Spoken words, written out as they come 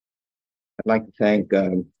I'd like to thank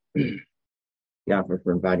Yaffa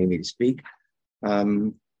for inviting me to speak.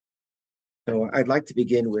 So I'd like to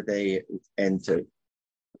begin with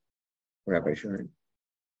Rabbi Sharon.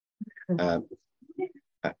 I'd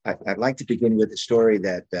like to begin with a story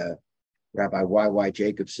that Rabbi Y.Y.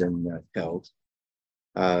 Jacobson told.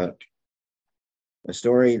 A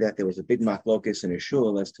story that there was a big machlokus in a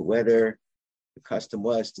shul as to whether the custom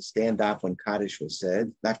was to stand up when Kaddish was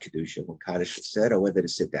said, not Kedusha, when Kaddish was said, or whether to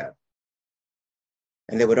sit down.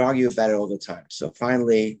 And they would argue about it all the time. So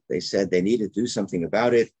finally, they said they needed to do something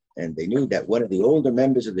about it. And they knew that one of the older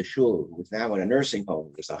members of the shul, who was now in a nursing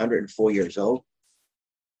home, was 104 years old.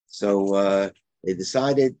 So they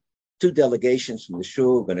decided 2 delegations from the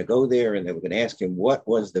shul were going to go there, and they were going to ask him what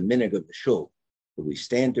was the minhag of the shul. Do we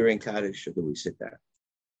stand during Kaddish or do we sit down?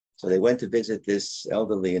 So they went to visit this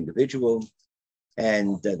elderly individual.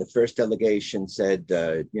 And the first delegation said,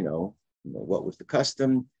 what was the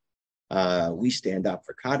custom? We stand up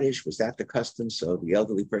for Kaddish. Was that the custom? So the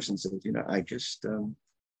elderly person said,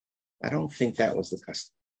 I don't think that was the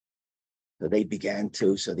custom. So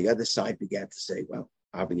the other side began to say, well,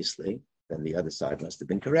 obviously, then the other side must have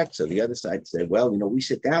been correct. So the other side said, well, we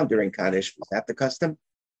sit down during Kaddish. Was that the custom?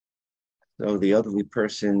 So the elderly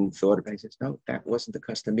person thought about it and says, no, that wasn't the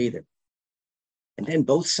custom either. And then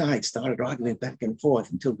both sides started arguing back and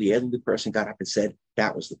forth until the elderly person got up and said,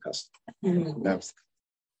 that was the custom.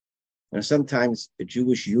 And sometimes the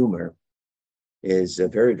Jewish humor is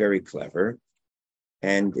very, very clever.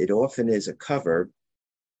 And it often is a cover,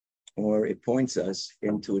 or it points us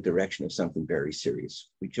into a direction of something very serious.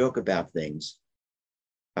 We joke about things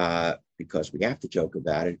because we have to joke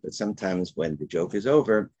about it. But sometimes when the joke is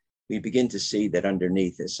over, we begin to see that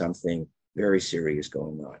underneath is something very serious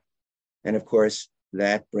going on. And of course,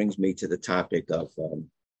 that brings me to the topic of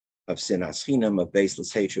sinas chinam, of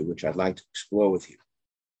baseless hatred, which I'd like to explore with you.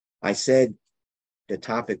 I said the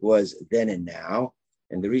topic was then and now.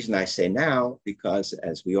 And the reason I say now, because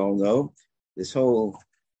as we all know, this whole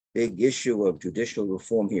big issue of judicial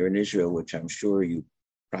reform here in Israel, which I'm sure you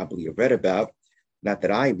probably have read about, not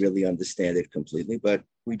that I really understand it completely, but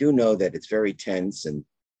we do know that it's very tense and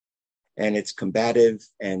it's combative,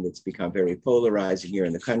 and it's become very polarizing here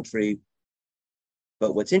in the country.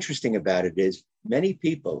 But what's interesting about it is many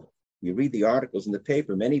people, you read the articles in the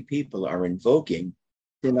paper, many people are invoking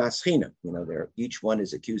sinas chinam. Each one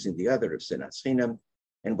is accusing the other of sinas chinam.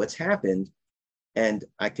 And what's happened, and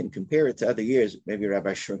I can compare it to other years, maybe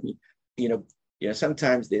Rabbi Shurmi,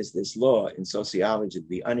 sometimes there's this law in sociology,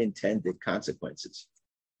 the unintended consequences.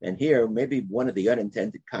 And here, maybe one of the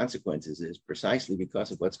unintended consequences is precisely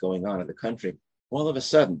because of what's going on in the country. All of a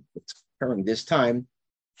sudden, it's occurring this time,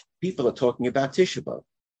 people are talking about Tisha B'Av.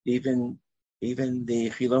 Even the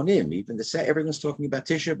Chilonim, everyone's talking about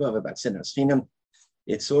Tisha B'Av, about sinas chinam.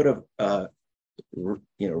 It's sort of,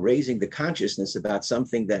 raising the consciousness about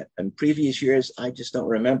something that in previous years, I just don't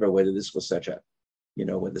remember whether this was such a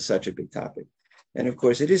big topic. And of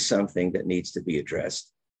course, it is something that needs to be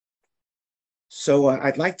addressed. So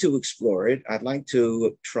I'd like to explore it. I'd like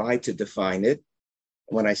to try to define it.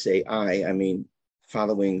 When I say I mean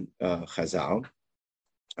following Chazal.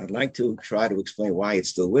 I'd like to try to explain why it's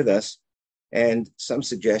still with us and some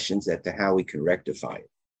suggestions as to how we can rectify it.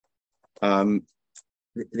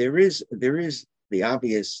 There is the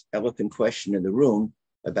obvious elephant question in the room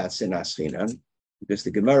about sinas chinam, because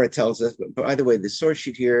the Gemara tells us, by the way, the source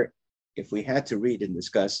sheet here, if we had to read and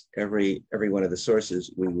discuss every one of the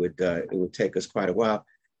sources, it would take us quite a while.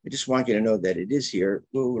 I just want you to know that it is here.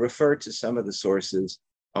 We'll refer to some of the sources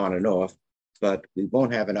on and off, but we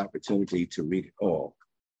won't have an opportunity to read it all.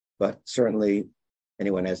 But certainly,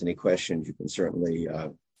 anyone has any questions, you can certainly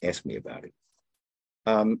ask me about it.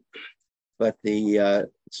 But the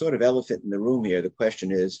sort of elephant in the room here, the question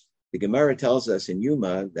is, the Gemara tells us in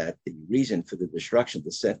Yuma that the reason for the destruction of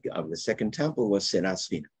the second temple was sinas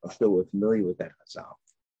chinam. I'm sure we're familiar with that Chazal.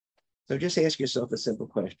 So just ask yourself a simple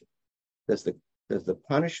question. Does the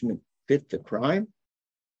punishment fit the crime?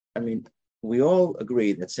 I mean, we all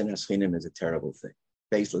agree that sinas chinam is a terrible thing.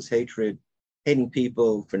 Baseless hatred, hating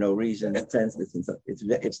people for no reason,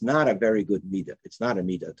 it's not a very good midah. It's not a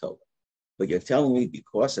midah tova. But you're telling me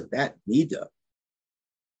because of that midah,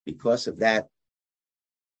 because of that,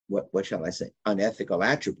 what shall I say, unethical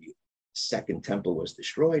attribute, second temple was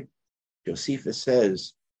destroyed. Josephus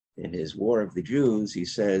says in his War of the Jews, he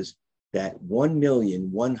says that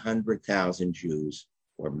 1,100,000 Jews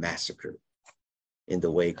were massacred in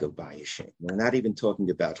the wake of Bayeshem. We're not even talking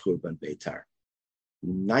about Churban Beitar.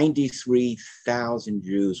 93,000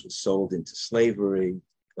 Jews were sold into slavery,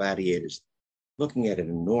 gladiators, looking at an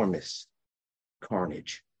enormous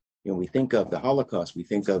carnage. We think of the Holocaust, we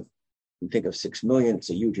think of You think of 6 million,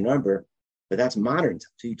 it's a huge number, but that's modern.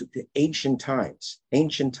 So you took the ancient times,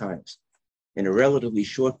 in a relatively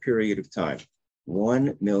short period of time,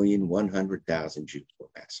 1,100,000 Jews were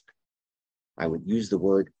massacred. I would use the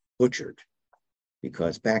word butchered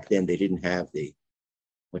because back then they didn't have the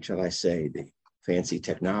fancy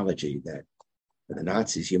technology that the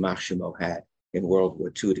Nazis, Yamach Shemo, had in World War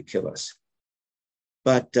II to kill us.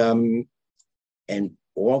 But, and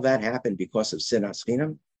all that happened because of Sinas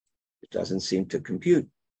Chinam. It doesn't seem to compute.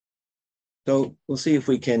 So we'll see if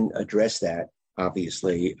we can address that,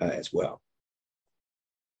 obviously, as well.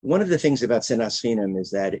 One of the things about Sinas Chinam is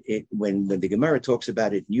that when the Gemara talks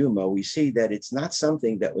about it in Yuma, we see that it's not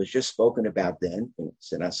something that was just spoken about then.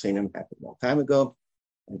 Sinas Chinam happened a long time ago,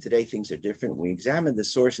 and today things are different. We examine the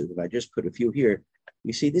sources, and I just put a few here.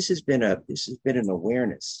 You see, this has been an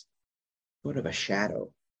awareness, sort of a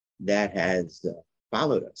shadow that has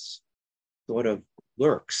followed us, sort of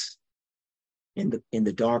lurks in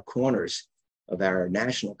the dark corners of our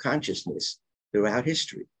national consciousness throughout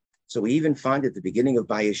history. So we even find at the beginning of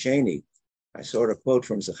Bayesheni, I saw a quote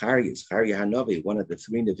from Zechariah Hanavi, one of the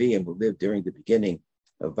 3 Nevi'im who lived during the beginning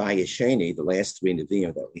of Bayesheni, the last 3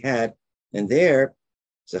 Nevi'im that we had. And there,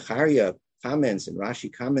 Zechariah comments and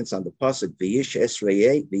Rashi comments on the pasuk, V'yish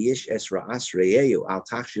esra'as re'eyu al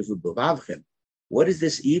tachshivu b'vavchem. What is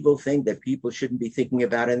this evil thing that people shouldn't be thinking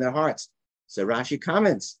about in their hearts? So Rashi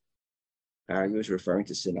comments, he was referring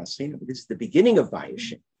to Sinas Chinam. This is the beginning of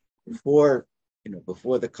Bayesheni, before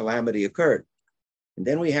the calamity occurred. And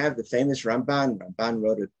then we have the famous Ramban. Ramban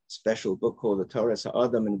wrote a special book called the Torah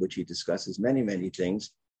Ha'adam, in which he discusses many, many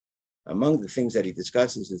things. Among the things that he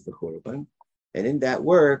discusses is the Churban. And in that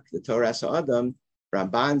work, the Torah Ha'adam,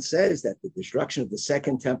 Ramban says that the destruction of the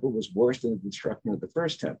second temple was worse than the destruction of the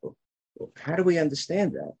first temple. Well, how do we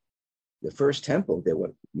understand that? The first temple, there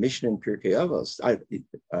were Mishnah in Pirkei Avos.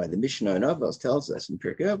 The Mishnah in Avos tells us in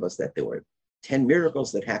Pirkei Avos that there were 10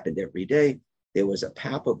 miracles that happened every day. There was a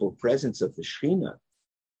palpable presence of the Shekhinah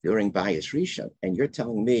during Bayis Rishon. And you're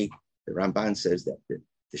telling me, the Ramban says that the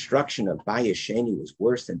destruction of Bayis Sheni was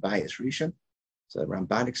worse than Bayis Rishon? So the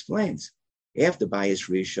Ramban explains, after Bayis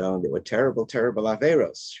Rishon, there were terrible, terrible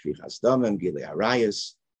Averos, Shvichas Damim, Gilei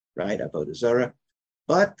Arayos, right, Avodah Zarah.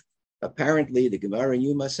 But apparently the Gemara in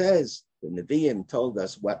Yuma says, the Nevi'im told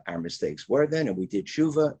us what our mistakes were then, and we did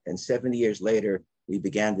Shuvah, and 70 years later, we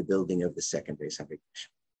began the building of the second Beis HaMikdash.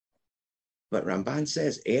 But Ramban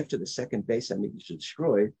says after the second Beis HaMikdash is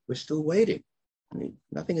destroyed, we're still waiting. I mean,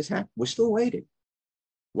 nothing has happened. We're still waiting.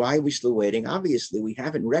 Why are we still waiting? Obviously, we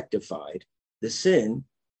haven't rectified the sin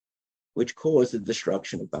which caused the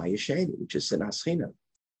destruction of Bayesheni, which is Sinas Chinam.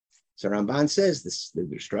 So Ramban says the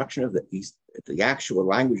destruction of the actual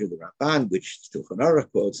language of the Ramban, which Shulchan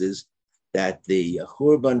Aruch quotes, is that the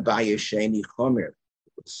Churban Bayesheni Chomer,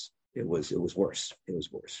 it was worse. It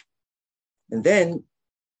was worse. And then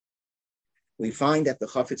we find that the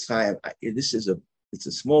Chafetz Chaim, it's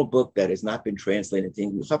a small book that has not been translated to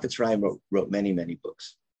English. Chafetz Chaim wrote many, many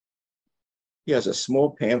books. He has a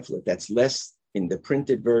small pamphlet that's less, in the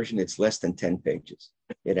printed version, it's less than 10 pages.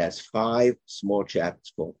 It has 5 small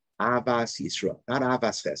chapters called Avas Yisrael, not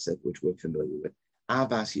Avas Chesed, which we're familiar with,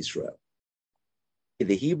 Avas Yisrael.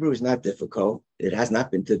 The Hebrew is not difficult. It has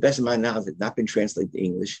not been, to the best of my knowledge, it's not been translated to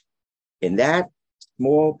English. In that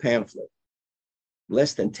small pamphlet,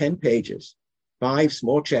 less than 10 pages, 5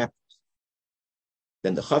 small chapters,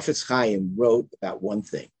 then the Chafetz Chaim wrote about one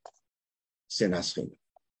thing, Sinas Chinam.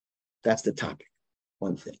 That's the topic,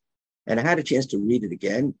 one thing. And I had a chance to read it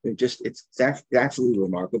again. It's absolutely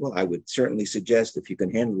remarkable. I would certainly suggest if you can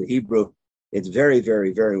handle the Hebrew, it's very,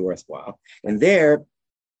 very, very worthwhile. And there,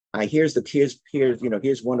 here's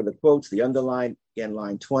one of the quotes, the underline, again,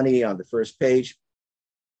 line 20 on the first page.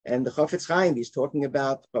 And the Chafetz Chaim, he's talking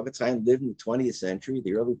about, the Chafetz Chaim lived in the 20th century,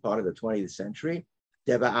 the early part of the 20th century.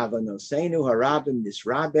 Teva avanosenu harabim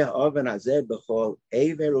nisrabeh oven azeh b'chol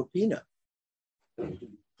ever upina.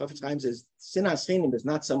 Chafetz Chaim says, Sinas Chinam is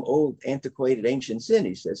not some old, antiquated, ancient sin.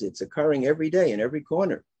 He says it's occurring every day in every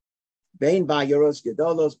corner. Bein ba'yoros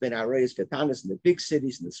gedolos, bein arayos katanos, in the big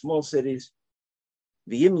cities, in the small cities.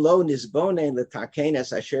 V'yim lo nisbonen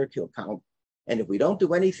l'takenes asher kilkal. And if we don't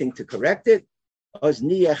do anything to correct it, we're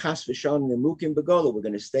going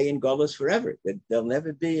to stay in Golos forever. There'll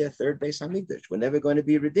never be a third Beis HaMikdash. We're never going to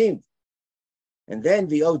be redeemed. And then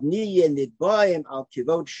v'od niye nidbayim al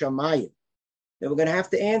kivod shamayim. Then we're going to have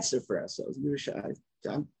to answer for ourselves.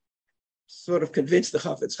 I'm sort of convinced the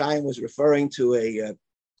Chafetz Chaim was referring to a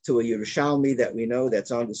Yerushalmi that we know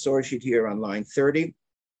that's on the source sheet here on line 30.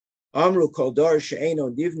 Amru kol dor she'eno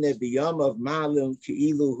nivne b'yamav ma'alum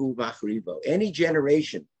ki'ilu hu machribo. Any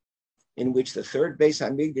generation in which the third Beis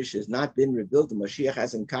Hamikdash has not been rebuilt, the Mashiach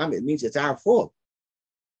hasn't come, it means it's our fault.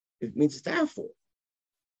 It means it's our fault.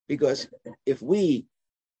 Because if we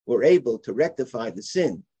were able to rectify the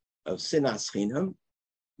sin of sinas chinam,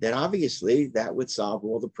 then obviously that would solve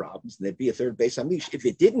all the problems, and there'd be a third Beis Hamikdash. If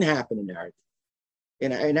it didn't happen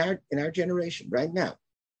in our generation right now,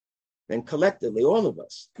 then collectively, all of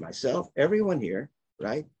us, myself, everyone here,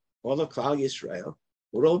 right, all of Klal Yisrael,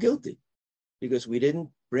 we're all guilty because we didn't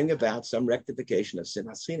bring about some rectification of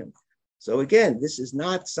sinas chinam. So again, this is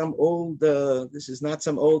not some old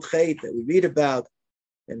chait that we read about,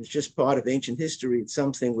 and it's just part of ancient history. It's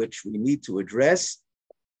something which we need to address,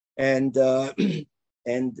 and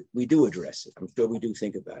we do address it. I'm sure we do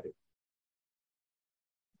think about it.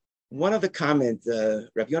 One of the comments,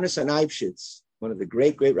 Rabbi Yonasan Eibshitz, one of the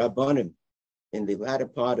great Rabbanim in the latter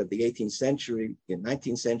part of the 18th century, in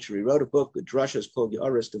 19th century, wrote a book with drashas called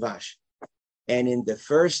Yoras Devash. And in the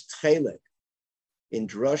first chelek, in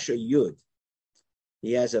Drasha Yud,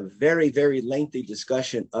 he has a very, very lengthy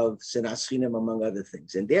discussion of sinas chinam, among other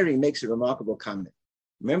things. And there he makes a remarkable comment.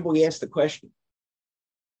 Remember, we asked the question.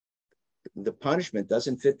 The punishment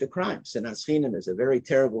doesn't fit the crime. Sinas chinam is a very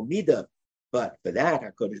terrible midah, but for that,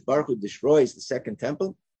 HaKadosh Baruch Hu destroys the second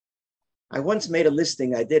temple. I once made a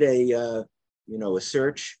listing. I did a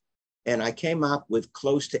search, and I came up with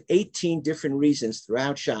close to 18 different reasons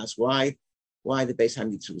throughout Shas why the Beis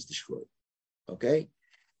Hamikdash was destroyed. Okay,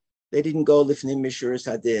 they didn't go lifnim mishuras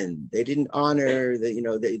hadin. They didn't honor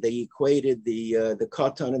they equated the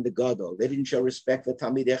katan and the gadol. They didn't show respect for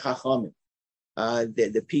Talmidei Chachamim.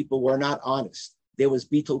 The people were not honest. There was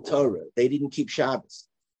Bitul Torah. They didn't keep Shabbos.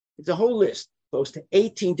 It's a whole list, close to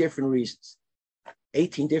 18 different reasons.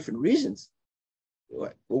 18 different reasons.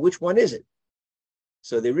 Well, which one is it?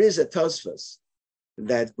 So there is a Tosfos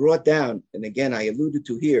that brought down, and again I alluded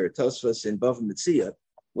to here, Tosfos in Bava Metzia,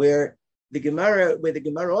 where the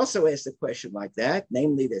Gemara also asked a question like that,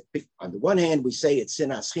 namely that on the one hand we say it's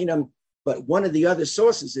sinas chinam, but one of the other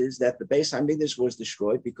sources is that the Beis Hamikdash was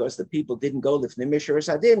destroyed because the people didn't go lifnei mishuras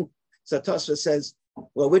hadin. So Tosfos says,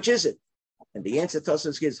 well, which is it? And the answer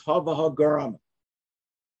Tosfos gives hava hagaram.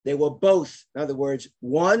 They were both. In other words,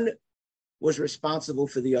 one was responsible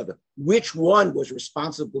for the other. Which one was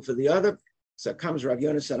responsible for the other? So comes Rav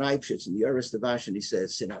Yonasan Eibshitz in the Yoras Devash, and he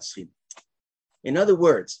says sinas chinam. In other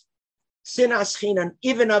words, sinas chinam,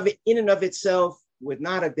 even in and of itself, would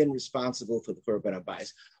not have been responsible for the Korban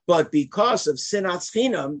Habayis. But because of sinas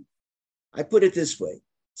chinam, I put it this way: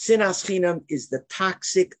 sinas chinam is the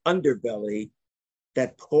toxic underbelly,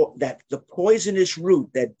 that the poisonous root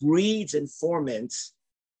that breeds and ferments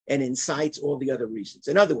and incites all the other reasons.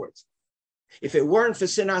 In other words, if it weren't for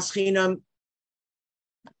sinas chinam,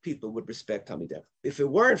 people would respect Talmidei. If it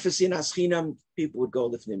weren't for sinas chinam, people would go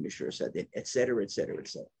lifnei mishuras hadin, etc., etc.,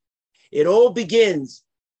 etc. It all begins.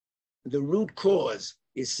 The root cause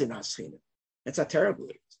is sinas chinam. That's how terrible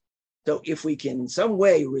it is. So if we can in some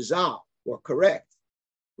way resolve or correct,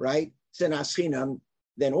 right, sinas chinam,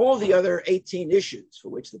 then all the other 18 issues for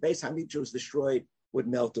which the Beis Hamikdash was destroyed would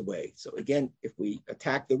melt away. So again, if we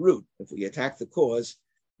attack the root, if we attack the cause,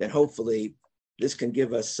 then hopefully this can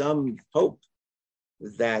give us some hope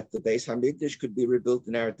that the Beis Hamikdash could be rebuilt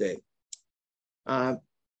in our day. I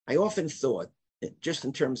often thought, just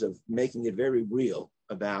in terms of making it very real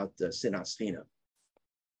about sinas chinam,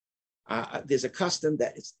 there's a custom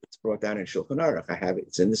that it's brought down in Shulchan Aruch. I have it.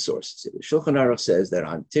 It's in the sources. Shulchan Aruch says that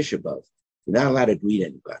on Tisha B'Av, you're not allowed to greet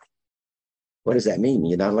anybody. What does that mean?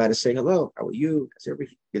 You're not allowed to say hello. How are you?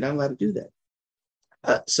 You're not allowed to do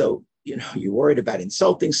that. So you're worried about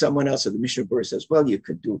insulting someone else. So the Mishnah Berurah says, well, you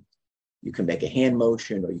can make a hand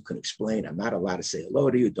motion, or you can explain, I'm not allowed to say hello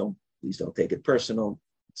to you. Please don't take it personal,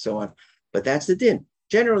 so on. But that's the din.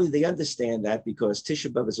 Generally, they understand that because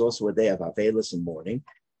Tisha B'Av is also a day of Baseless and mourning,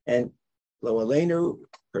 and Lo Aleinu,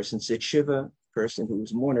 person sits shiva, person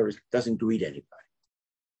who's mourner doesn't greet anybody.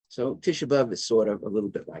 So Tisha B'Av is sort of a little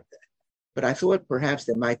bit like that. But I thought perhaps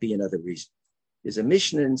there might be another reason. There's a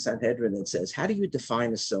Mishnah in Sanhedrin that says, how do you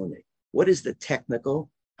define a soneh? What is the technical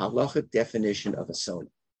halachic definition of a soneh?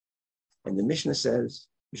 And the Mishnah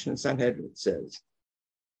in Sanhedrin says,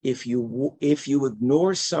 if you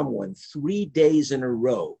ignore someone 3 days in a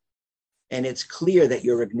row, and it's clear that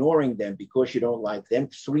you're ignoring them because you don't like them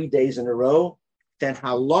 3 days in a row, then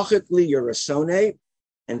halachically you're a soneh,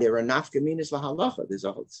 and there are nafkaminas lahalacha. There's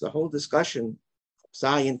a whole discussion,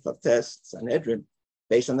 Zayin, Fates, Sanhedrin,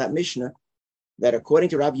 based on that Mishnah, that according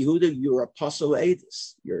to Rabbi Yehuda, you're a pasol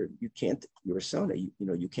edus. You're a soneh.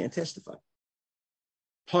 You can't testify.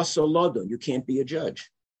 Pasol lodon, you can't be a judge.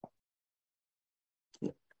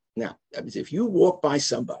 Now, that means if you walk by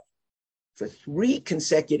somebody for 3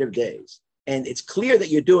 consecutive days, and it's clear that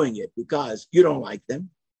you're doing it because you don't like them,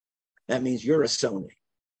 that means you're a Sony.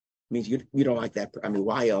 It means you don't like that. I mean,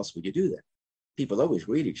 why else would you do that? People always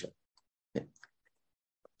greet each other.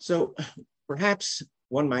 So perhaps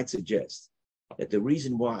one might suggest that the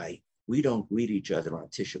reason why we don't greet each other on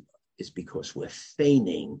Tisha B'Av is because we're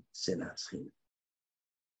feigning sinas chinam.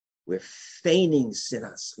 We're feigning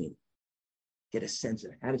sinas chinam. Get a sense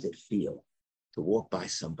of how does it feel to walk by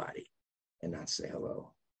somebody and not say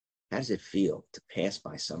hello? How does it feel to pass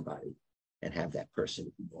by somebody and have that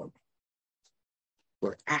person ignore me?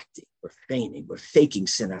 We're acting, we're feigning, we're faking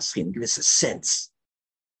sinas chinam. Give us a sense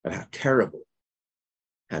of how terrible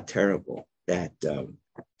that terrible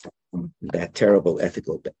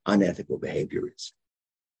unethical behavior is.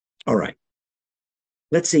 All right,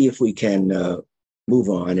 let's see if we can move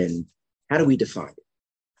on. And how do we define it?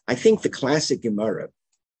 I think the classic Gemara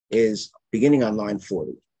is beginning on line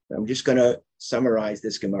 40. I'm just going to summarize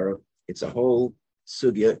this Gemara. It's a whole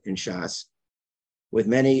sugya in Shas with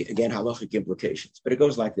many, again, halachic implications. But it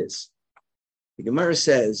goes like this. The Gemara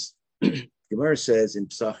says in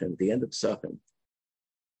Psachim, the end of Psachim,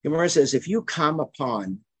 Gemara says, if you come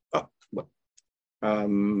upon,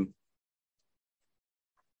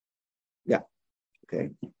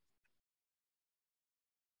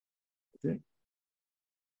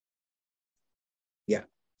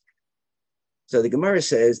 So the Gemara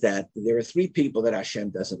says that there are 3 people that Hashem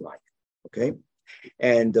doesn't like, okay?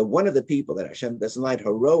 And one of the people that Hashem doesn't like,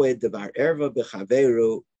 haroed devar erva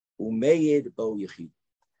b'chaveru umeyed bo yichid.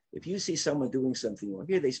 If you see someone doing something wrong,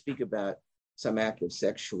 here they speak about some act of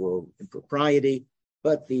sexual impropriety,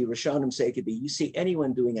 but the Rishonim say it could be, you see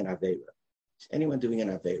anyone doing an Aveira.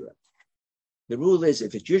 The rule is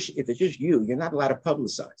if it's just you, you're not allowed to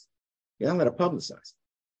publicize.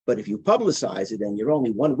 But if you publicize it and you're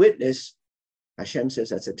only one witness, Hashem says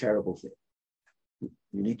that's a terrible thing.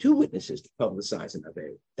 You need 2 witnesses to publicize an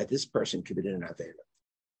Aveira, that this person committed an Aveira.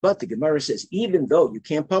 But the Gemara says, even though you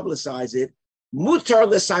can't publicize it, mutar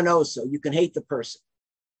l'sanoso, you can hate the person.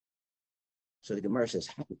 So the Gemara says,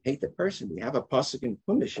 how do you hate the person? We have a pasuk in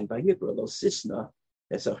Chumash in Vayikra, lo sisna,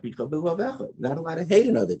 not allowed to hate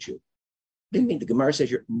another Jew. Didn't mean the Gemara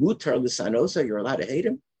says you're mutar l'sanoso, you're allowed to hate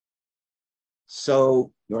him.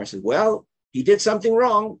 So the Gemara says, well, he did something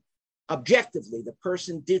wrong. Objectively, the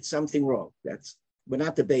person did something wrong. We're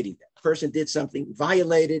not debating that. The person did something,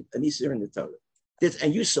 violated an Isur in the Torah.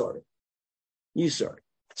 And you saw it.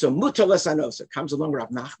 So mutar l'sanoso comes along Rav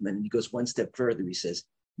Nachman and he goes one step further. He says,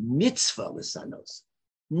 mitzvah l'sanoso.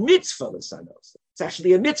 It's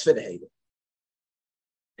actually a mitzvah to hate it.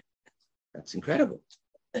 That's incredible.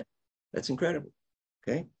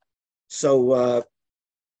 Okay. So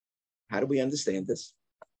how do we understand this?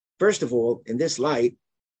 First of all, in this light,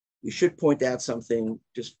 we should point out something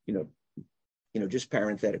just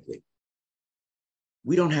parenthetically.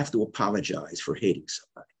 We don't have to apologize for hating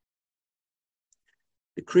somebody.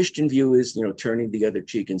 The Christian view is, turning the other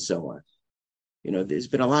cheek and so on. There's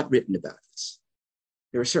been a lot written about this.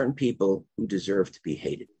 There are certain people who deserve to be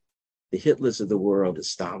hated. The Hitlers of the world, the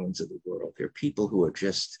Stalins of the world. There are people who are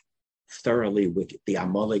just thoroughly wicked, the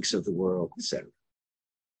Amaleks of the world, etc.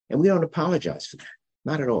 And we don't apologize for that,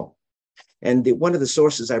 not at all. And one of the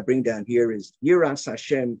sources I bring down here is Yiras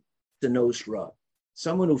Hashem Denos Ra.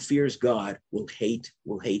 Someone who fears God will hate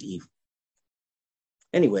evil.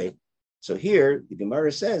 Anyway, so here the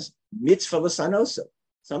Gemara says, mitzvah l'sanoso.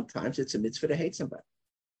 Sometimes it's a mitzvah to hate somebody.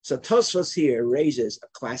 So Tosfos here raises a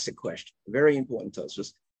classic question, a very important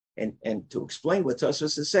Tosfos. And to explain what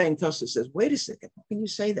Tosfos is saying, Tosfos says, wait a second, how can you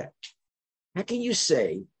say that? How can you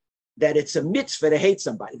say that it's a mitzvah to hate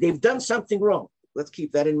somebody? They've done something wrong. Let's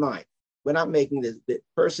keep that in mind. We're not making the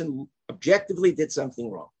person objectively did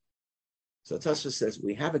something wrong. So Tosfos says,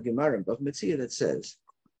 we have a Gemara in Bava Metzia that says,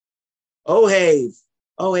 Ohev,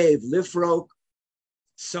 lifrok,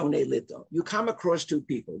 sone lito. You come across 2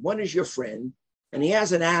 people. One is your friend, and he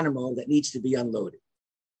has an animal that needs to be unloaded.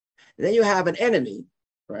 And then you have an enemy,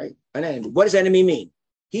 right? An enemy. What does enemy mean?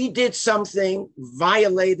 He did something,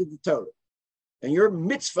 violated the Torah. And you're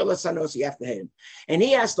mitzvah l'sanos, you have to hate him. And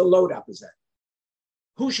he has to load up his animal.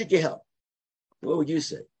 Who should you help? What would you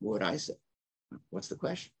say? What would I say? What's the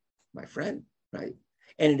question? My friend, right?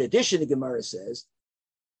 And in addition, the Gemara says,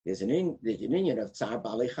 there's an union of tzar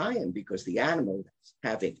balei chayim, because the animal is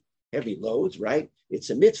having heavy loads, right? It's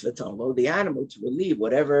a mitzvah to unload the animal to relieve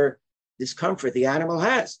whatever discomfort the animal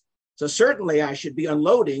has. So certainly I should be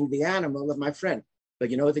unloading the animal of my friend. But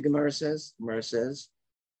you know what the Gemara says? The Gemara says,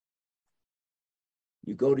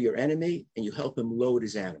 you go to your enemy and you help him load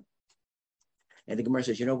his animal. And the Gemara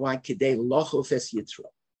says, you know why? Kidei lochofes yitzro.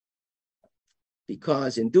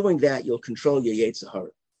 because in doing that, you'll control your Yetzer Hara.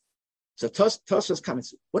 So Tosfos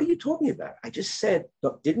comments, what are you talking about? I just said,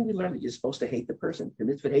 look, didn't we learn that you're supposed to hate the person? The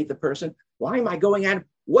mitzvah hate the person? Why am I going at him?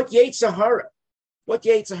 What Yetzer Hara? What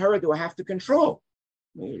Yetzer Hara do I have to control?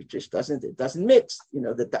 I mean, it just doesn't mix.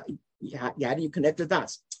 How do you connect the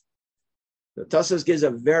dots? So Tosfos gives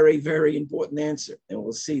a very, very important answer. And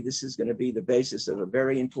we'll see this is going to be the basis of a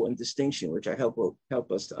very important distinction, which I hope will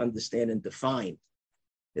help us to understand and define,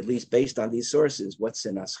 at least based on these sources, what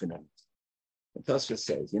sinas chinam is. And Tosfos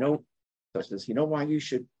says, you know why you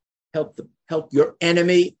should help your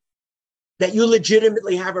enemy, that you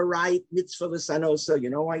legitimately have a right, mitzvah l'sanosa. You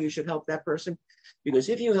know why you should help that person? Because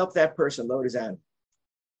if you help that person load his animal,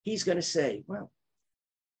 he's going to say, well,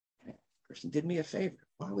 that person did me a favor.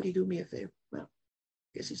 Why would he do me a favor? Well,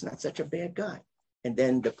 because he's not such a bad guy. And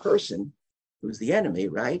then the person who's the enemy,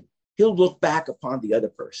 right? He'll look back upon the other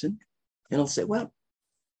person and he'll say, well,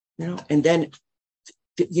 and then,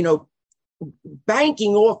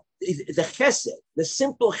 banking off the chesed, the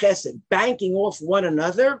simple chesed, banking off one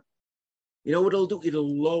another, you know what it'll do?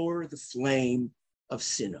 It'll lower the flame of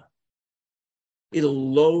sinah.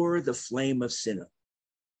 It'll lower the flame of sinah.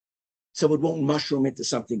 So it won't mushroom into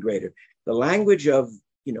something greater. The language of,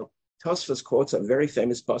 Tosfos quotes a very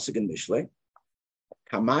famous pasuk in Mishlei.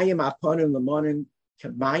 Kamayim haponim lemonim,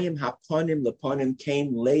 kamayim haponim leponim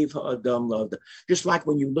came leiv ha'adam lavda. Just like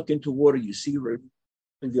when you look into water, you see your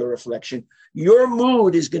reflection. Your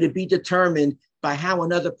mood is going to be determined by how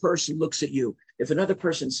another person looks at you. If another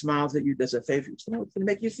person smiles at you, does a favor, it's going to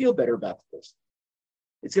make you feel better about the person.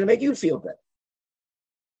 It's going to make you feel better.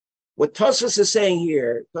 What Tosfos is saying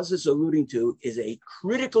here, Tosfos is alluding to, is a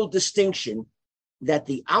critical distinction that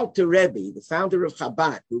the Alter Rebbe, the founder of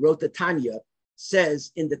Chabad, who wrote the Tanya,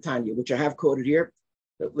 says in the Tanya, which I have quoted here.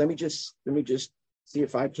 But let me just see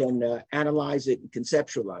if I can analyze it and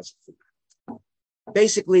conceptualize it.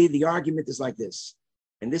 Basically, the argument is like this,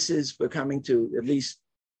 and this is we're coming to at least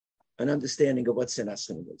an understanding of what sinas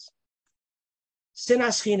chinam is.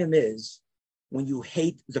 Sinas chinam is when you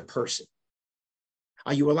hate the person.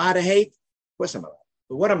 Are you allowed to hate? Of course I'm allowed.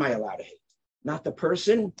 But what am I allowed to hate? Not the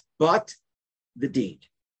person, but the deed.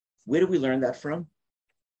 Where do we learn that from?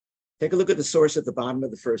 Take a look at the source at the bottom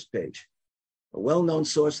of the first page. A well-known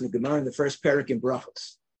source in the Gemara in the first parak in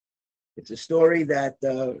Brachos. It's a story that,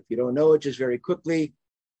 if you don't know it, just very quickly,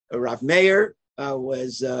 Rav Meir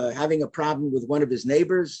was having a problem with one of his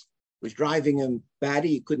neighbors, was driving him batty,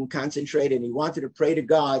 he couldn't concentrate, and he wanted to pray to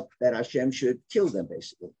God that Hashem should kill them,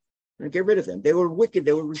 basically, and get rid of them. They were wicked,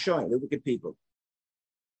 they were Rishonim, they were wicked people.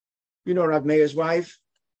 You know Rav Meir's wife,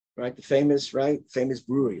 right? The famous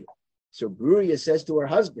Bruria. So Bruria says to her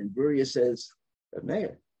husband, Bruria says, Rav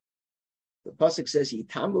Meir, the pasuk says,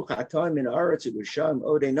 Yitamu chatam min haaretz u'risham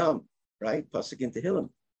odenam, right? Pasuk in Tehillim.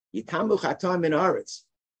 Yitamu chatam min haaretz,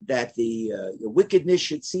 that the wickedness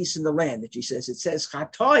should cease in the land. That she says, it says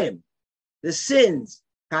chatoim, the sins,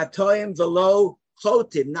 chatoim velo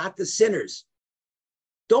chotim, not the sinners.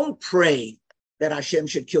 Don't pray that Hashem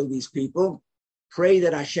should kill these people. Pray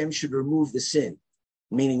that Hashem should remove the sin.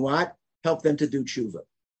 Meaning what? Help them to do tshuva.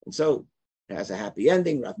 And so it has a happy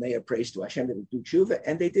ending. Rav Meir prays to Hashem to do tshuva,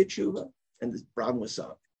 and they did tshuva, and the problem was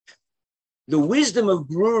solved. The wisdom of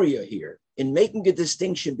Bruria here in making a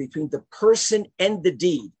distinction between the person and the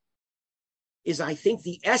deed is, I think,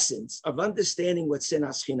 the essence of understanding what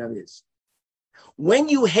sinas chinam is. When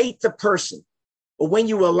you hate the person, or when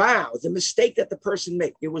you allow the mistake that the person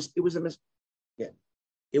made, it was a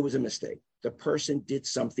mistake. The person did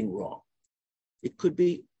something wrong. It could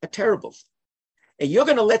be a terrible thing. And you're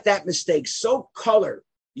going to let that mistake so color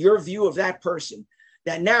your view of that person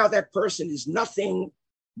that now that person is nothing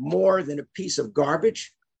more than a piece of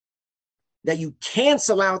garbage, that you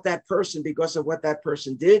cancel out that person because of what that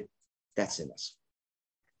person did. That's in us.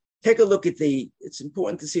 Take a look at it's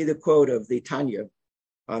important to see the quote of the Tanya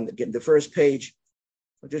on the first page.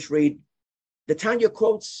 I'll just read. The Tanya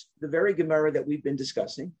quotes the very Gemara that we've been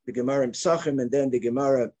discussing, the Gemara in Psachim, and then the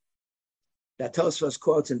Gemara that Tosfos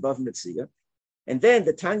quotes in Bav Metzia. And then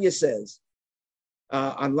the Tanya says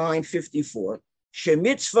on line 54,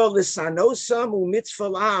 Shemitzvah l'sanosam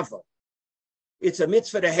u'mitzvah l'ava. It's a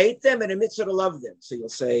mitzvah to hate them and a mitzvah to love them. So you'll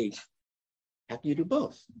say, how can you do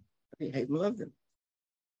both? How can you hate and love them?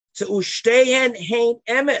 So ushtehen hain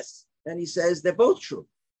emes. And he says they're both true.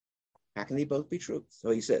 How can they both be true? So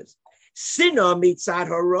he says, Sinah mitzad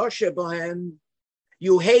harosha b'hem.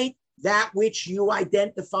 You hate that which you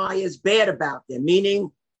identify as bad about them,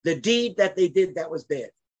 meaning the deed that they did that was bad.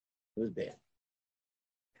 It was bad.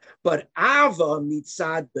 But ava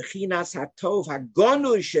mitzad bechinas hatov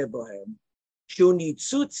hagonu shebohem shu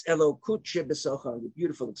nitzutz elokut shebesocham. The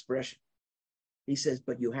beautiful expression. He says,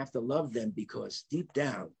 but you have to love them because deep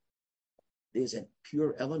down, there's a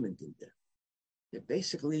pure element in them. They're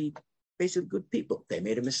basically good people. They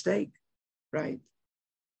made a mistake, right?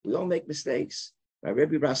 We all make mistakes. My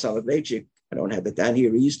Rabbi Soloveitchik, I don't have it down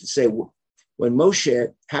here, he used to say, when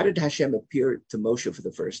Moshe, how did Hashem appear to Moshe for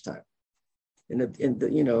the first time? In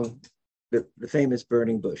the famous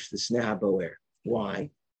burning bush, the Sneh Boer.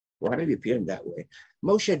 Why? Why did he appear in that way?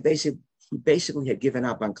 Moshe had basically had given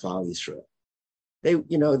up on Klal Yisrael.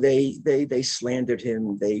 They slandered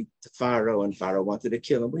him. To Pharaoh, and Pharaoh wanted to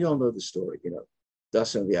kill him. We all know the story,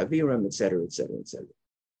 Dasan the Aviram, et cetera, et cetera, et cetera.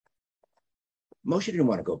 Moshe didn't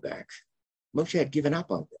want to go back. Moshe had given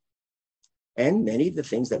up on them. And many of the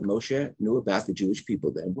things that Moshe knew about the Jewish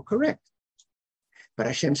people then were correct. But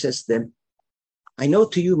Hashem says to them, I know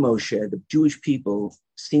to you, Moshe, the Jewish people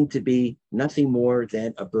seem to be nothing more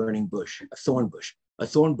than a burning bush, a thorn bush. A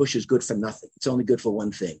thorn bush is good for nothing. It's only good for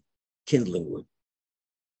one thing, kindling wood.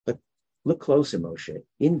 But look closer, Moshe.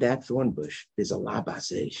 In that thorn bush, there's a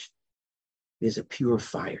labasesh. There's a pure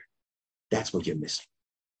fire. That's what you're missing.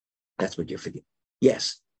 That's what you're forgetting.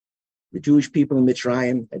 Yes, the Jewish people in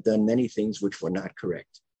Mitzrayim had done many things which were not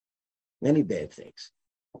correct. Many bad things.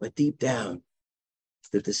 But deep down,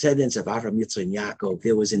 the descendants of Avram, Yitzchak, and Yaakov,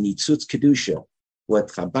 there was a Nitzutz Kedusha, what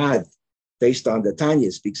Chabad, based on the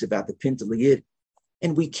Tanya, speaks about the Pintel Yid.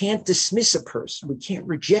 And we can't dismiss a person. We can't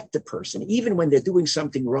reject a person, even when they're doing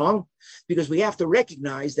something wrong, because we have to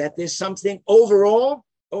recognize that there's something overall,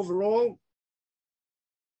 what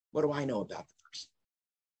do I know about the person?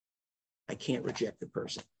 I can't reject the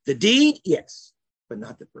person. The deed, yes, but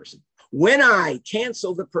not the person. When I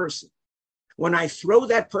cancel the person, when I throw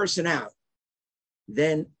that person out,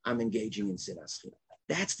 then I'm engaging in sinas.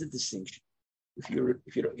 That's the distinction.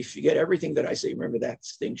 If you get everything that I say, remember that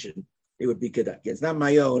distinction, it would be Kedah. It's not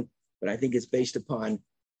my own, but I think it's based upon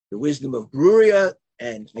the wisdom of Bruria,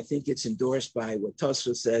 and I think it's endorsed by what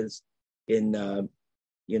Tosfos says in,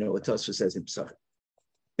 what Tosfos says in Pesach.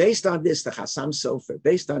 Based on this, the Chassam Sofer,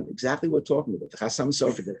 based on exactly what we're talking about, the Chassam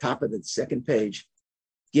Sofer, at the top of the second page,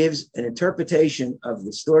 gives an interpretation of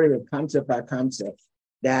the story of concept by concept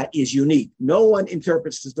that is unique. No one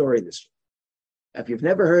interprets the story this way. If you've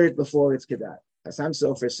never heard it before, it's Kedah. Chassam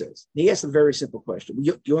Sofer says, he asked a very simple question.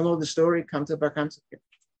 You all know the story, concept by concept?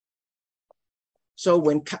 So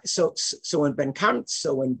when Bar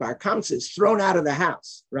Kamsa is thrown out of the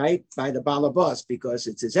house, right, by the Balabas because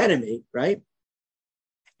it's his enemy, right?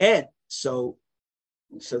 And so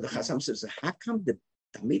the Chassam says, how come the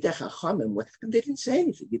Talmidei Chachamim, what come they didn't say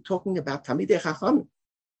anything? You're talking about Talmidei Chachamim.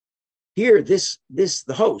 Here, the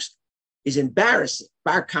host is embarrassing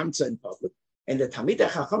Bar Kamsa in public, and the Talmidei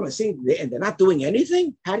Chachamim are seeing, and they're not doing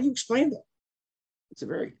anything. How do you explain that? It's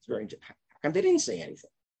very. How come they didn't say anything?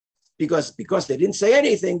 Because they didn't say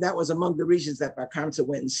anything. That was among the reasons that Bar Kamsa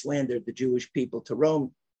went and slandered the Jewish people to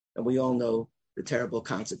Rome, and we all know the terrible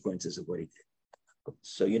consequences of what he did.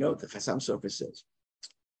 So the Chassam Sofer says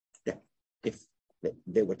that if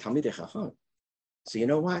they were Talmidei Chacham, so you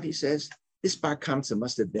know what he says? This Bar Kamsa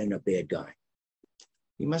must have been a bad guy.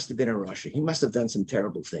 He must have been a Russia. He must have done some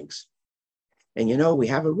terrible things. And we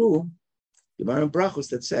have a rule, Gemara and Brachos,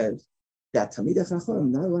 that says that Talmidei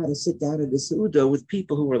Chacham not allowed to sit down at the Seudah with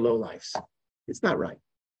people who are lowlifes. It's not right.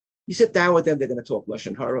 You sit down with them, they're going to talk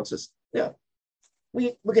Lashon Hara. Says, yeah,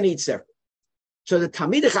 we're going to eat separate. So the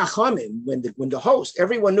Talmidei Chachamim, when the host,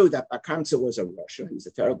 everyone knew that Bar Kamsa was a Russia. He was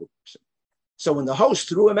a terrible person. So when the host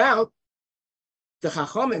threw him out, the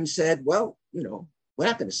Chachamim said, well, we're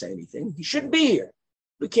not going to say anything. He shouldn't be here.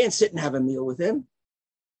 We can't sit and have a meal with him.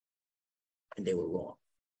 And they were wrong.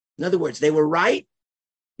 In other words, they were right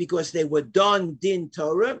because they were done din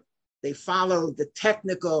Torah. They followed the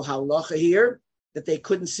technical halacha here that they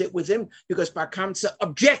couldn't sit with him because Bar Kamsa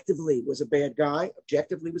objectively was a bad guy.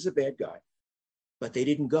 But they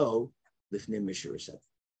didn't go lifnim mishuraseh.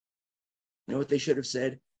 You know what they should have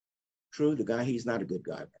said? True, the guy, he's not a good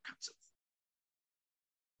guy, Bar Kamsa.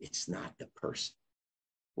 It's not the person.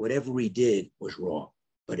 Whatever he did was wrong,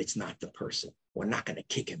 but it's not the person. We're not going to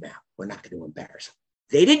kick him out. We're not going to embarrass him.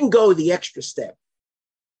 They didn't go the extra step.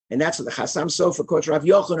 And that's what the Chassam Sofer quotes Rav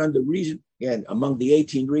Yochanan, the reason, again, among the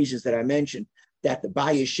 18 reasons that I mentioned, that the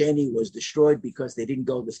Bayis Sheni was destroyed because they didn't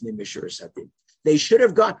go this Nimishur Satin. They should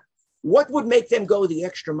have gone. What would make them go the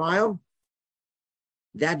extra mile?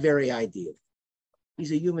 That very idea.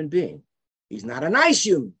 He's a human being. He's not a nice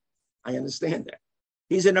human. I understand that.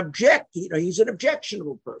 He's an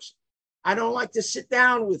objectionable person. I don't like to sit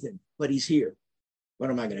down with him, but he's here. What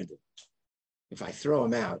am I going to do? If I throw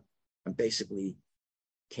him out, I'm basically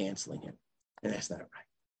canceling him. And that's not right.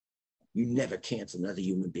 You never cancel another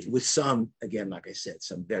human being, with some, again, like I said,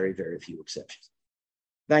 some very, very few exceptions.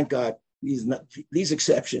 Thank God, these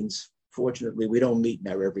exceptions, fortunately, we don't meet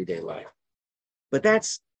in our everyday life. But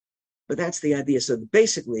that's the idea. So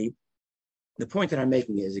basically, the point that I'm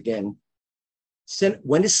making is, again,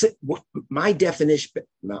 my definition,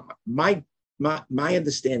 my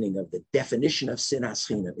understanding of the definition of sinas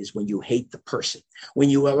chinam is when you hate the person, when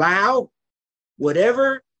you allow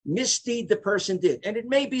whatever misdeed the person did, and it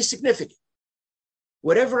may be significant,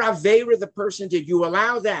 whatever avera the person did, you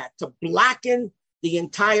allow that to blacken the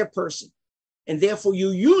entire person, and therefore you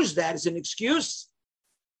use that as an excuse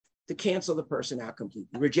to cancel the person out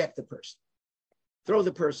completely, reject the person, throw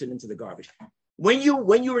the person into the garbage. When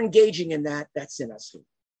you're engaging in that, that's sinas chinam.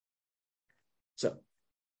 So,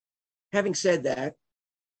 having said that,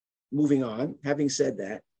 moving on, having said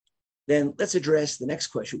that, then let's address the next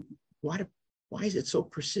question. Why is it so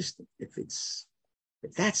persistent? If that's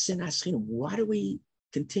sinas chinam, why do we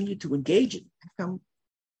continue to engage in it? How come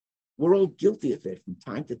we're all guilty of it from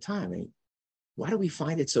time to time? I mean, why do we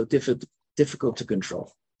find it so difficult to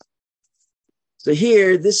control? So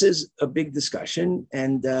here, this is a big discussion,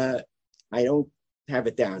 and I don't have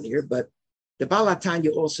it down here, but the Baal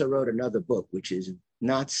HaTanya also wrote another book, which is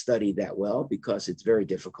not studied that well because it's very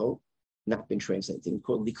difficult, not been translated,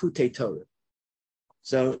 called Likutei Torah.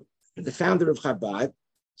 So the founder of Chabad,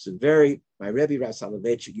 my Rebbe Rav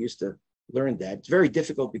Soloveitchik used to learn that. It's very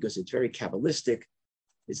difficult because it's very Kabbalistic.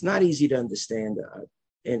 It's not easy to understand.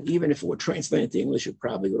 And even if it were translated to English, it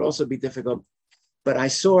probably would also be difficult. But I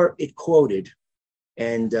saw it quoted,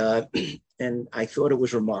 and I thought it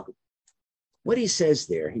was remarkable. What he says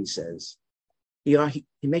there, he says, he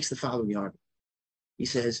makes the following argument. He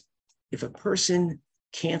says, if a person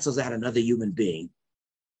cancels out another human being,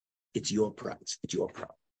 it's your problem. It's your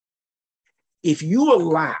problem. If you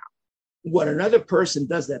allow what another person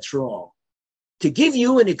does that's wrong to give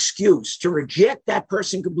you an excuse to reject that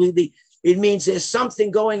person completely, it means there's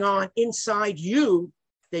something going on inside you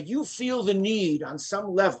that you feel the need on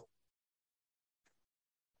some level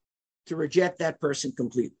to reject that person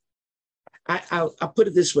completely. I'll put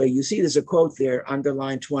it this way. You see there's a quote there under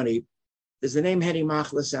line 20. Does the name Henny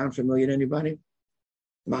Machlis sound familiar to anybody?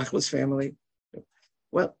 Machlis family?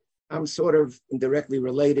 Well, I'm sort of indirectly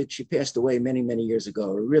related. She passed away many, many years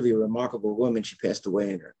ago. Really a remarkable woman. She passed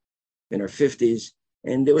away in her 50s.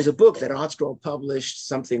 And there was a book that Art Scroll published,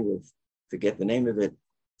 something with, forget the name of it,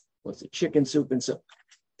 what's it, Chicken Soup and so.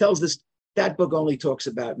 Tells this, that book only talks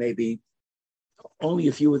about maybe only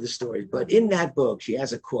a few of the stories. But in that book, she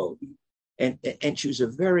has a quote. And she was a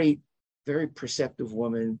very, very perceptive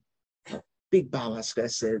woman. Big Balaska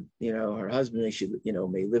said, her husband, they should,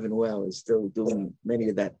 may live and well, is still doing many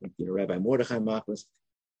of that, Rabbi Mordechai Machlis.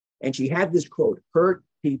 And she had this quote, hurt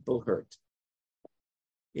people hurt.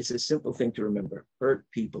 It's a simple thing to remember. Hurt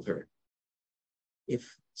people hurt.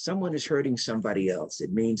 If someone is hurting somebody else,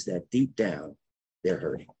 it means that deep down, they're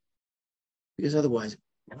hurting. Because otherwise,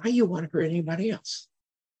 why you want to hurt anybody else?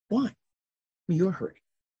 Why? You're hurting.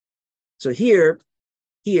 So here,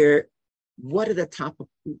 what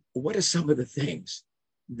are some of the things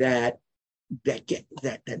that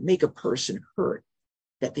make a person hurt,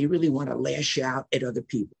 that they really want to lash out at other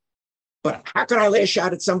people? But how can I lash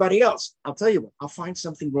out at somebody else? I'll tell you what, I'll find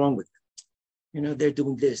something wrong with them. They're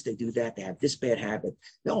doing this, they do that, they have this bad habit.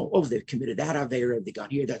 No, they've committed that avera, they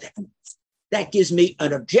got here, that. That gives me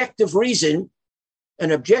an objective reason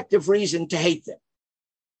to hate them.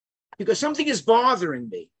 Because something is bothering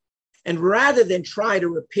me. And rather than try to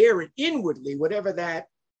repair it inwardly, whatever that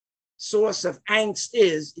source of angst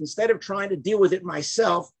is, instead of trying to deal with it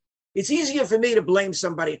myself, it's easier for me to blame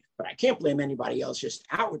somebody, but I can't blame anybody else just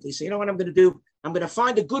outwardly. So you know what I'm going to do? I'm going to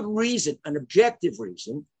find a good reason, an objective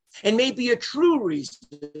reason, and maybe a true reason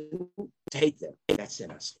to hate them. That's in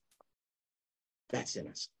us. That's in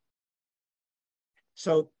us.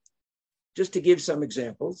 So just to give some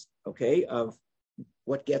examples, okay, of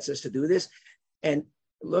what gets us to do this. And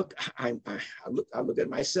look, I look at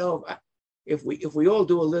myself. If we all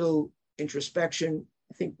do a little introspection,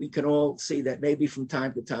 I think we can all see that maybe from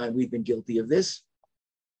time to time we've been guilty of this.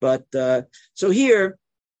 But so here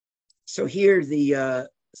the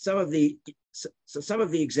some of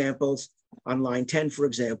the examples on line 10, for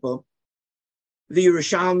example, the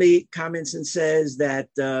Yerushalmi comments and says that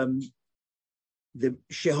the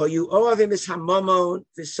shehoyu oavim is hamamon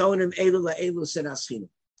v'sonim elu la'elu senaschinu.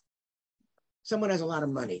 Someone has a lot of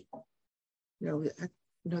money.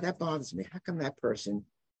 That bothers me. How come that person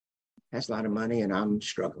has a lot of money and I'm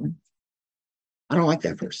struggling? I don't like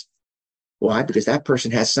that person. Why? Because that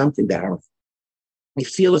person has something that I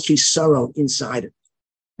feel a sorrow inside of me.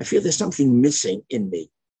 I feel there's something missing in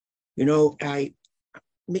me. maybe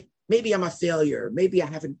I'm a failure. Maybe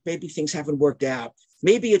things haven't worked out.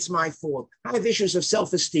 Maybe it's my fault. I have issues of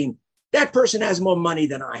self-esteem. That person has more money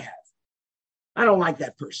than I have. I don't like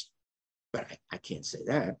that person. But I can't say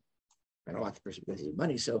that. I don't like the person because he has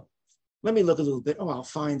money. So let me look a little bit. I'll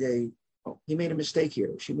find he made a mistake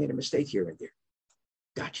here. She made a mistake here and there.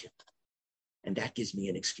 Gotcha. And that gives me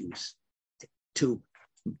an excuse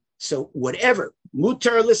so whatever,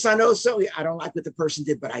 mutar lisanoso, I don't like what the person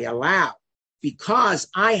did, but I allow, because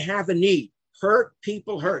I have a need.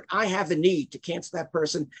 People hurt. I have a need to cancel that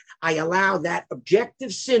person. I allow that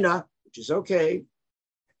objective sinna, which is okay,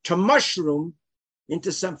 to mushroom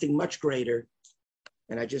into something much greater.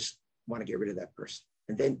 And I just want to get rid of that person.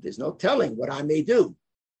 And then there's no telling what I may do.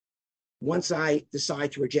 Once I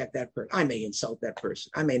decide to reject that person, I may insult that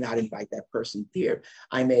person. I may not invite that person here.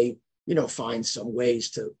 I may, find some ways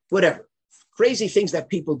to whatever. Crazy things that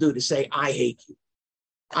people do to say, I hate you.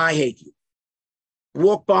 I hate you.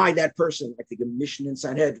 Walk by that person, like the mission in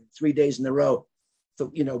Sanhedrin 3 days in a row. So,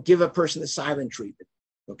 give a person the silent treatment.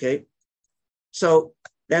 Okay. So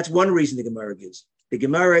that's one reason the Gemara gives. The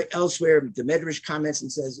Gemara elsewhere, the Medrash comments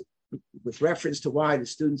and says, with reference to why the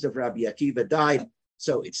students of Rabbi Akiva died.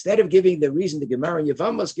 So instead of giving the reason the Gemara in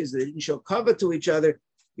Yevamos gives, they didn't show cover to each other,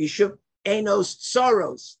 Yishub Enos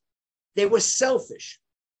sorrows. They were selfish.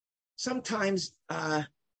 Sometimes I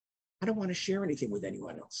don't want to share anything with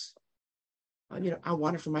anyone else. I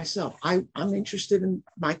want it for myself. I'm interested in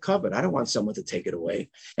my covet. I don't want someone to take it away.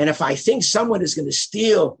 And if I think someone is going to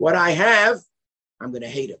steal what I have, I'm going to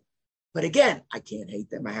hate them. But again, I can't hate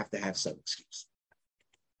them. I have to have some excuse.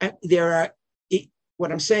 And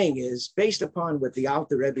what I'm saying is, based upon what the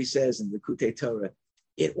Alter Rebbe says in the Likutei Torah,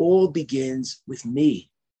 it all begins with me.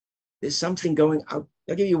 There's something going. I'll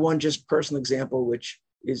give you one just personal example, which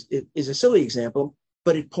is a silly example,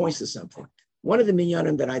 but it points to something. One of the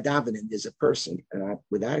minyanim that I daven in, there's a person, and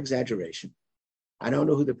without exaggeration, I don't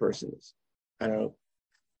know who the person is. I don't know,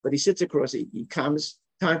 but he sits across. He comes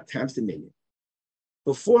the minyan.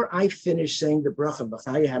 Before I finish saying the bracha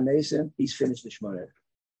b'chaya hamesim, he's finished the Shemona.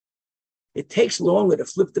 It takes longer to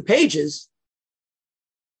flip the pages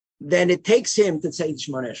than it takes him to say the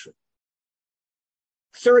Shemona Esrei.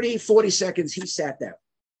 30, 40 seconds, he sat down.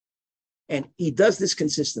 And he does this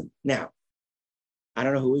consistently. Now, I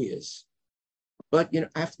don't know who he is, but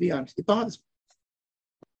I have to be honest, it bothers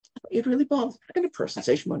me. It really bothers me. How can a person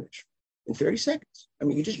say Shemona Esrei in 30 seconds? I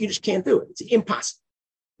mean, you just can't do it. It's impossible.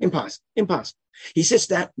 He sits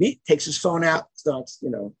down, takes his phone out, starts,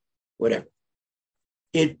 whatever.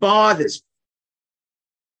 It bothers me.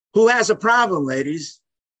 Who has a problem, ladies?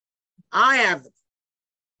 I have them.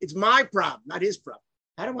 It's my problem, not his problem.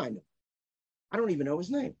 How do I know? I don't even know his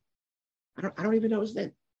name. I don't even know his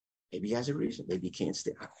name. Maybe he has a reason. Maybe he can't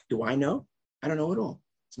stay. Do I know? I don't know at all.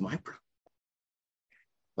 It's my problem.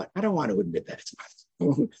 But I don't want to admit that it's my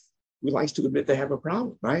problem. Who likes to admit they have a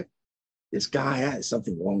problem, right? This guy has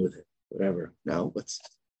something wrong with it, whatever. No,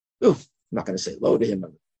 I'm not going to say hello to him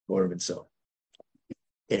or even so.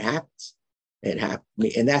 It happens. It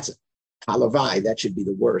happened. And that's halavai. That should be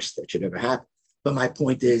the worst that should ever happen. But my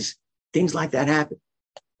point is, things like that happen.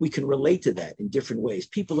 We can relate to that in different ways.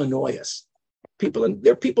 People annoy us. People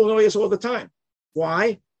annoy us all the time.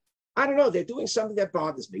 Why? I don't know. They're doing something that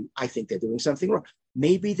bothers me. I think they're doing something wrong.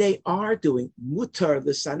 Maybe they are doing mutar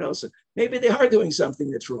l'sanosa. Maybe they are doing something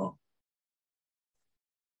that's wrong.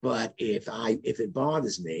 But if it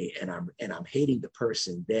bothers me and I'm hating the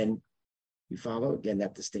person, then you follow again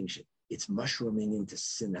that distinction. It's mushrooming into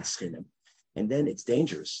sinaschinim. And then it's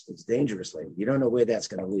dangerous. It's dangerous later. You don't know where that's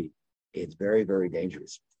going to lead. It's very, very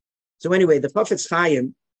dangerous. So anyway, the Chafetz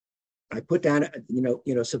Chaim, I put down,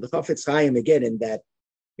 so the Chafetz Chaim, again, in that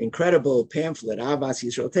incredible pamphlet, Avas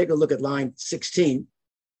Yisrael, take a look at line 16.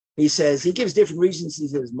 He says, he gives different reasons. He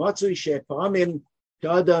says, Matzui she'pamim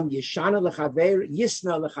Adam yishana lechavero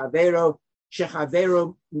yisna lechavero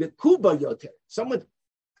shechavero mikuba yoter. Someone,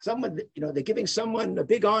 they're giving someone a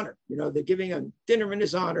big honor. They're giving a dinner in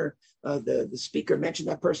his honor. The speaker mentioned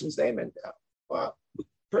that person's name, and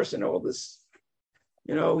person, all this,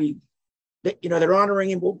 they're honoring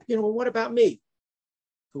him. Well, what about me?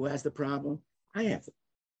 Who has the problem? I have it.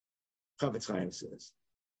 Chafetz Chaim says.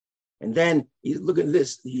 And then you look at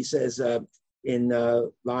this. He says in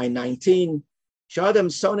line 19. I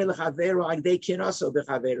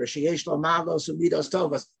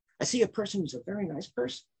see a person who's a very nice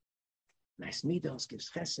person. Nice midos, gives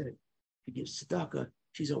chesed, she gives tzedakah.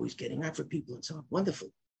 She's always getting out for people and so on. Wonderful.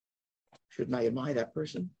 Shouldn't I admire that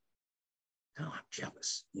person? No, I'm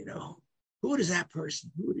jealous. Who is that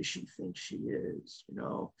person? Who does she think she is?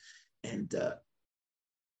 And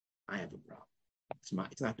I have a problem. It's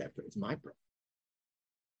not that person, it's my problem.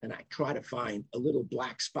 And I try to find a little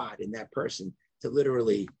black spot in that person to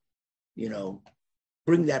literally,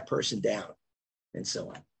 bring that person down and so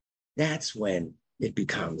on. That's when it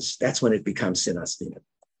becomes sinas chinam.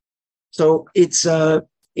 So it's a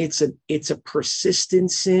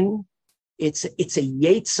persistent sin. It's a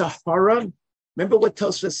yetzer hara. Remember what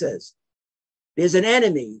Tosfos says. There's an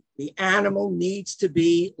enemy. The animal needs to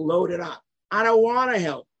be loaded up. I don't want to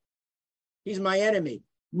help. He's my enemy.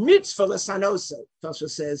 Mitzvah l'sanoso.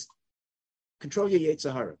 Tosfos says, control your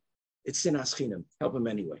yetzer hara. It's sinas chinam. Help him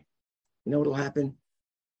anyway. You know what will happen?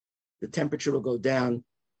 The temperature will go down.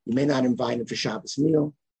 You may not invite him for Shabbos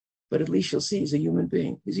meal, but at least you'll see he's a human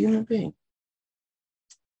being. He's a human being.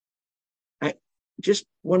 Just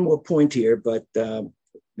one more point here, but let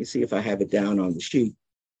me see if I have it down on the sheet.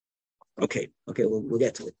 Okay, we'll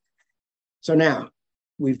get to it. So now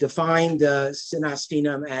we've defined sinas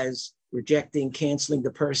chinam as rejecting, canceling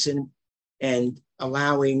the person, and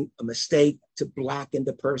allowing a mistake to blacken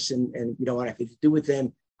the person, and you don't want anything to do with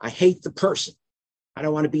them. I hate the person. I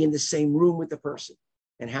don't want to be in the same room with the person,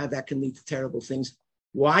 and how that can lead to terrible things.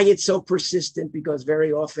 Why it's so persistent? Because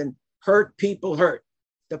very often hurt people hurt.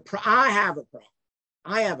 I have a problem.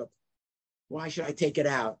 Why should I take it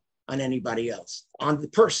out on anybody else? On the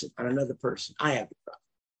person, on another person. I have a problem.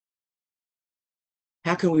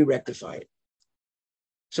 How can we rectify it?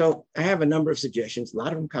 So I have a number of suggestions. A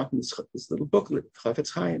lot of them come from this little booklet,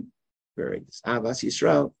 Chafetz Chaim, very Avas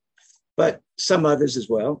Yisrael, but some others as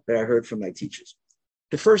well that I heard from my teachers.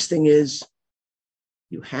 The first thing is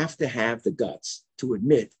you have to have the guts to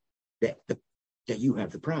admit that you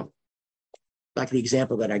have the problem. Like the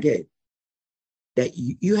example that I gave. That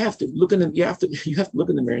you have to look in the look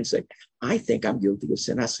in the mirror and say, I think I'm guilty of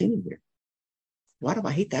sinas chinam here. Why do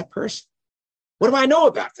I hate that person? What do I know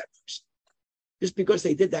about that person? Just because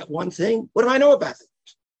they did that one thing, what do I know about that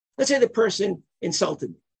person? Let's say the person insulted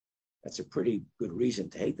me. That's a pretty good reason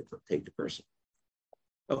to hate the person.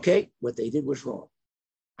 Okay, what they did was wrong.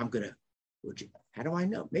 How do I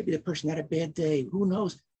know? Maybe the person had a bad day. Who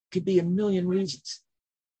knows? Could be a million reasons.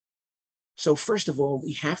 So first of all,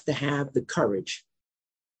 we have to have the courage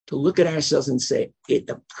to look at ourselves and say,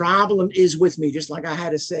 the problem is with me, just like I had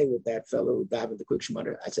to say with that fellow who died with the quick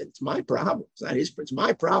shmutter. I said, it's my problem. It's not his, it's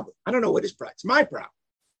my problem. I don't know what his problem. It's my problem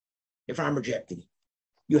if I'm rejecting it.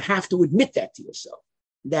 You have to admit that to yourself,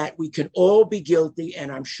 that we can all be guilty,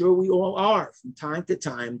 and I'm sure we all are from time to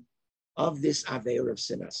time, of this aveira of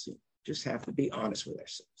sinas chinam. Just have to be honest with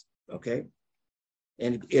ourselves, okay?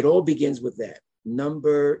 And it all begins with that.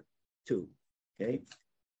 Number 2, okay?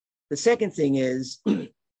 The second thing is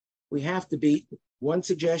we have to be, one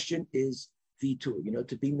suggestion is vitur,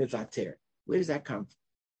 to be mevater. Where does that come from?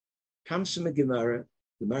 It comes from a Gemara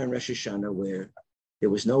in Rosh Hashanah, where there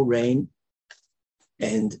was no rain,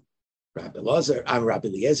 and Rabbi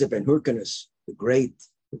Eliezer ben Hyrcanus, the great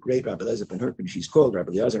Rabbi Eliezer ben Hyrcanus, she's called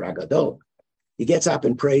Rabbi Eliezer Agadol. He gets up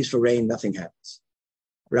and prays for rain, nothing happens.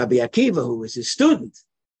 Rabbi Akiva, who is his student,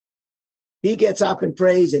 he gets up and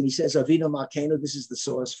prays, and he says, Avinu Malkeinu, this is the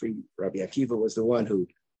source for you. Rabbi Akiva was the one who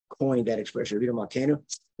coined that expression, Avinu Malkeinu.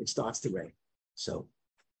 It starts to rain. So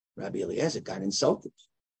Rabbi Eliezer got insulted.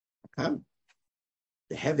 How come?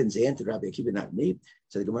 The heavens answered Rabbi Akiva, not me.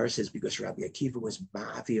 So the Gemara says, because Rabbi Akiva was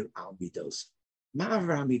Ma'avir al Midosa.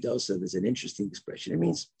 Ma'avir al Midosa is an interesting expression. It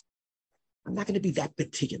means, I'm not going to be that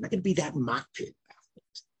particular. I'm not going to be that makpid about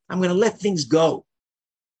things. I'm going to let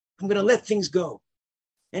things go.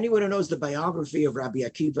 Anyone who knows the biography of Rabbi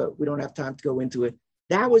Akiva, we don't have time to go into it.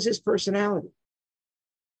 That was his personality.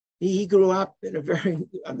 He grew up under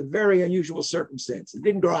very unusual circumstances. He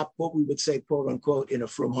didn't grow up what we would say, quote unquote, in a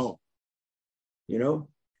frum home.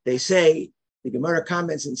 They say, the Gemara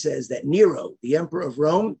comments and says that Nero, the emperor of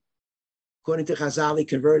Rome, according to Chazali,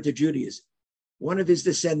 converted to Judaism. One of his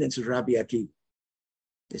descendants was Rabbi Akiva.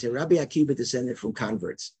 They say Rabbi Akiva descended from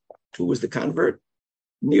converts. Who was the convert?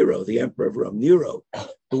 Nero, the emperor of Rome. Nero,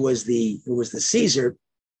 who was the Caesar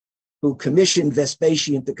who commissioned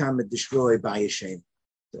Vespasian to come and destroy by his shame.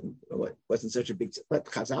 So it wasn't such a big, but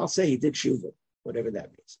Chazal say he did shuvah, whatever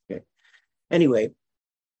that means. Okay. Anyway,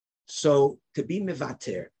 so to be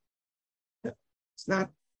mevater, it's not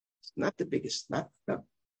the biggest.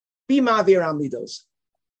 Be ma'avir al midos.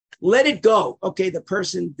 Let it go. Okay, the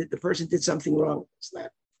person did something wrong.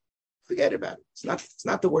 Forget about it. It's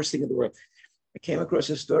not the worst thing in the world. I came across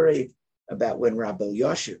a story about when Rabbi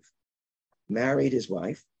Yoshev married his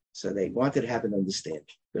wife. So they wanted to have an understanding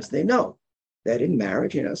because they know that in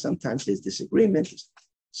marriage, sometimes there's disagreement.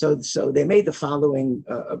 So they made the following.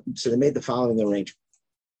 Arrangement.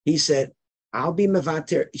 He said, "I'll be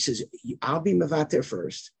mevater." He says, "I'll be mevater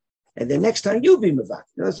first, And then next time you be mevater.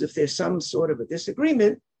 Notice if there's some sort of a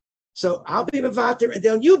disagreement, so I'll be mevater and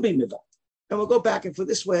then you be mevater. And we'll go back and forth.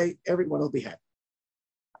 This way, everyone will be happy.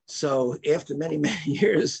 So after many, many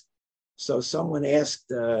years, so someone asked,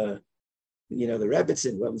 the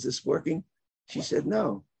Rebbitzin, well, was this working? She said,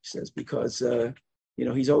 no. She says, because,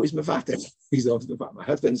 he's always mevater. He's always mevater. My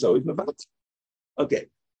husband's always mevater. Okay.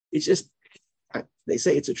 It's just, they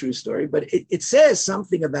say it's a true story, but it says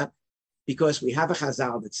something about, because we have a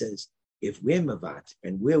chazal that says, if we're mevater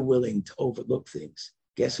and we're willing to overlook things,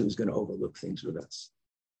 guess who's going to overlook things with us?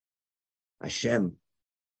 Hashem,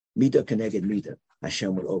 Mida Keneged Mida.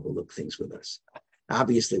 Hashem will overlook things with us.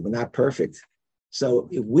 Obviously, we're not perfect. So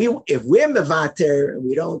if we're mevater and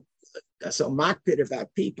we don't so makpid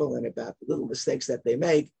about people and about the little mistakes that they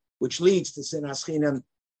make, which leads to sinas chinam,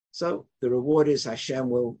 so the reward is Hashem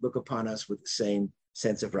will look upon us with the same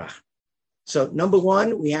sense of rach. So number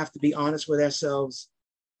one, we have to be honest with ourselves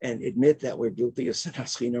and admit that we're guilty of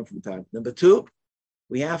sinas chinam from time. Number two,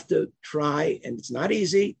 we have to try, and it's not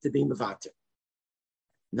easy, to be mevater.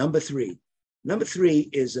 Number three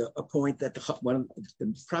is a point that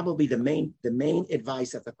probably the main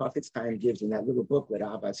advice that the Prophet Chaim gives in that little booklet,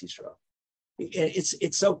 Ahavas Yisrael.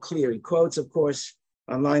 It's so clear. He quotes, of course,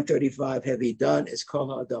 on line 35, heavy done is kol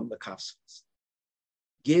ha'adam l'kafsos.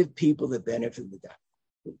 Give people the benefit of the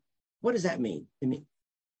doubt. What does that mean? I mean,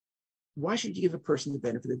 why should you give a person the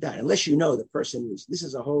benefit of the doubt? Unless you know the person is, this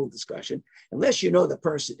is a whole discussion, unless you know the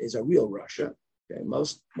person is a real Russia. Okay,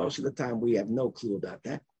 most of the time we have no clue about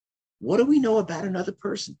that. What do we know about another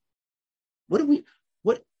person? What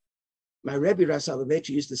my Rebbe Ras Soloveitchik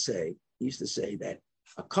used to say that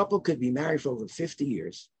a couple could be married for over 50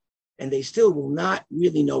 years and they still will not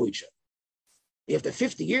really know each other. After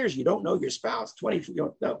 50 years, you don't know your spouse, 20, you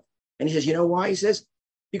don't know. And he says, you know why? He says,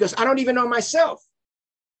 because I don't even know myself.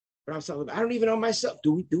 I don't even know myself.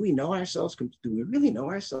 Do we know ourselves? Do we really know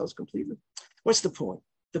ourselves completely? What's the point?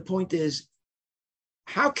 The point is,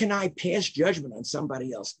 how can I pass judgment on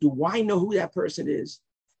somebody else? Do I know who that person is?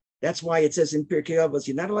 That's why it says in Pirkei Avos,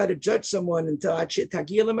 you're not allowed to judge someone until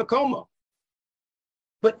Tagia L'Makomo.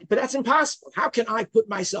 But that's impossible. How can I put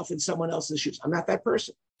myself in someone else's shoes? I'm not that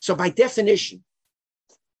person. So by definition,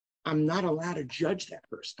 I'm not allowed to judge that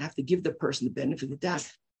person. I have to give the person the benefit of the doubt.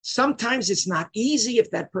 Sometimes it's not easy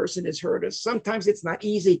if that person has hurt us. Sometimes it's not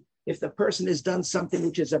easy if the person has done something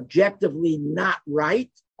which is objectively not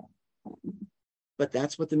right. But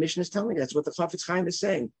that's what the mission is telling us. That's what the Chafetz Chaim is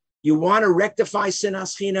saying. You want to rectify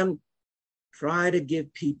sinas chinam, try to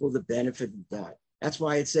give people the benefit of the doubt. That's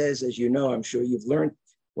why it says, as you know, I'm sure you've learned,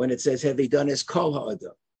 when it says heavy done is kol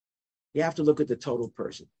ha'adam. You have to look at the total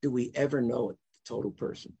person. Do we ever know it, the total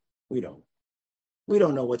person? We don't. We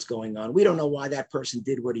don't know what's going on. We don't know why that person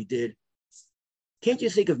did what he did. Can't you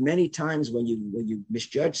think of many times when you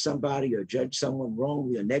misjudge somebody or judge someone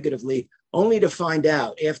wrongly or negatively, only to find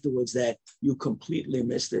out afterwards that you completely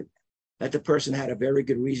missed it, that the person had a very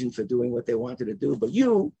good reason for doing what they wanted to do, but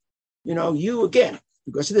you again,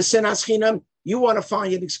 because of the sinas chinam, you want to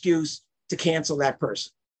find an excuse to cancel that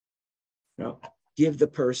person. Give the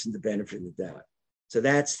person the benefit of the doubt. So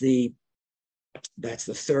that's the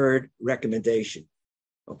third recommendation.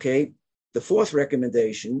 Okay. The fourth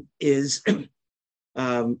recommendation is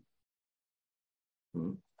Hocheach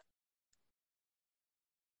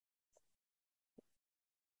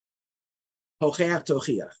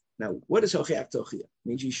tochiach. Now, what is Hocheach tochiach? It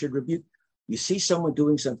means you should rebuke. You see someone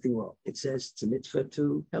doing something wrong. It says it's a mitzvah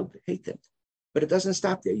to hate them. But it doesn't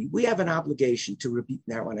stop there. We have an obligation to rebuke.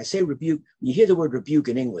 Now, when I say rebuke, you hear the word rebuke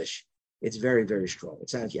in English, it's very, very strong. It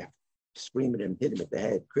sounds, yeah, scream at him, hit him at the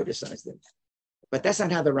head, criticize them. But that's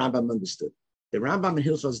not how the Rambam understood. The Rambam in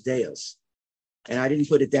Hilchos Deos, and I didn't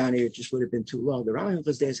put it down here, it just would have been too long. The Rambam in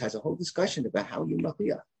Hilchos Deos has a whole discussion about how you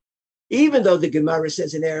mochiach. Even though the Gemara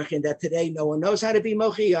says in Erechin that today no one knows how to be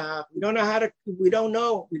mochiach, we don't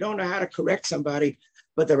know how to correct somebody.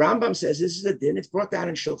 But the Rambam says this is a din. It's brought down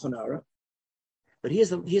in Shulchan Aruch. But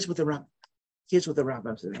here's what the Rambam says. The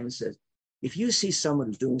Rambam says, if you see someone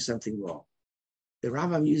who's doing something wrong, the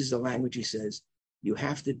Rambam uses the language. He says you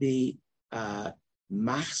have to be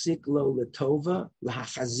machzik lo letova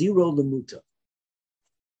lahachaziro lemuta.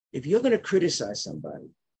 If you're going to criticize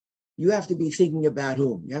somebody, you have to be thinking about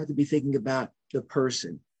whom? You have to be thinking about the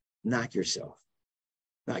person, not yourself.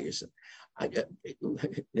 Not yourself.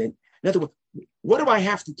 In other words, what do I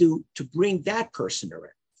have to do to bring that person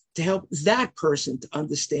around? To help that person to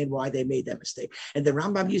understand why they made that mistake. And the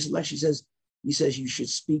Rambam uses like he says you should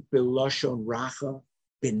speak b'lashon racha,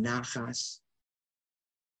 b'nachas.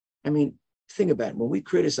 I mean, think about it. When we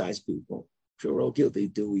criticize people, if we're all guilty,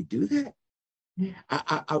 do we do that?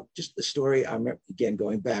 Just the story. I remember, again,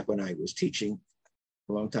 going back when I was teaching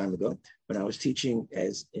a long time ago, when I was teaching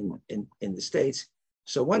as in the States.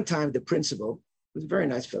 So one time the principal was a very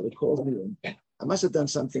nice fellow. He called me in. I must have done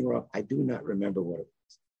something wrong. I do not remember what it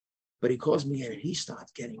was. But he calls me in and he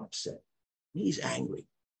starts getting upset. He's angry.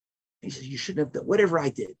 He says, you shouldn't have done whatever I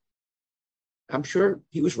did. I'm sure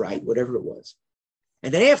he was right, whatever it was.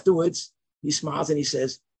 And then afterwards, he smiles and he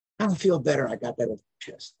says, I feel better. I got that off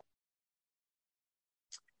the chest.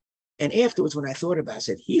 And afterwards, when I thought about it, I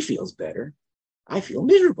said, he feels better. I feel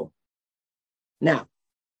miserable. Now,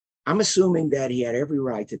 I'm assuming that he had every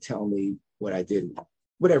right to tell me what I did,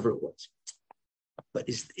 whatever it was. But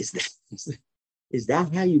is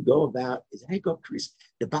that how you go about? Is that how you go, Chris?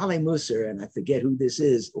 The Balei Musar, and I forget who this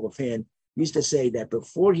is, offhand, used to say that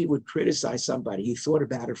before he would criticize somebody, he thought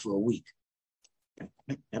about it for a week.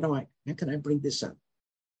 How can I bring this up?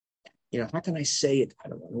 How can I say it? I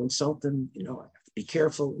don't want to insult them. I have to be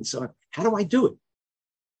careful and so on. How do I do it?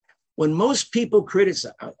 When most people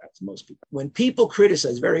criticize, when people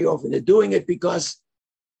criticize very often, they're doing it because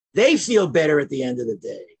they feel better at the end of the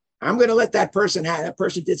day. I'm going to let that person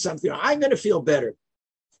did something. I'm going to feel better.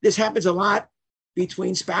 This happens a lot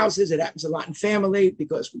between spouses. It happens a lot in family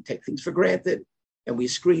because we take things for granted and we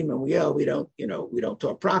scream and we yell. We don't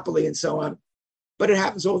talk properly and so on. But it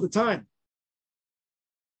happens all the time.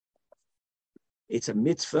 It's a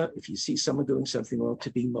mitzvah if you see someone doing something wrong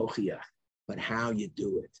to be mochiach. But how you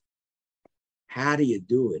do it? How do you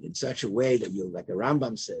do it in such a way that you, like the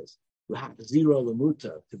Rambam says, you have zero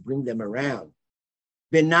lamuta to bring them around?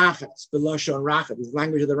 Benachas, beloshon rachat is the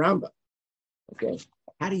language of the Rambam. Okay,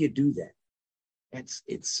 how do you do that?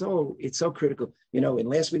 It's so critical. In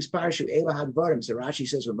last week's parasha, Elah HaDvarim, so Rashi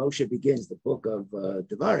says when Moshe begins the book of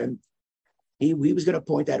Devarim, he was going to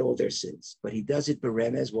point out all their sins, but he does it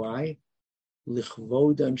beremez. Why?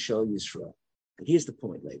 Lichvodam shel Yisrael. And here's the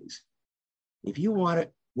point, ladies. If you want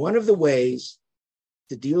it, one of the ways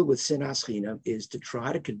to deal with sinas chinam is to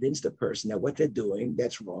try to convince the person that what they're doing,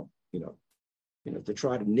 that's wrong. To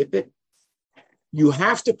try to nip it. You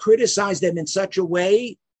have to criticize them in such a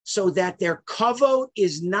way so that their kavod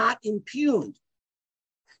is not impugned.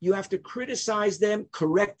 You have to criticize them,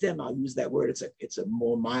 correct them. I'll use that word. It's a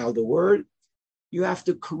more milder word. You have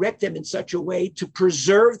to correct them in such a way to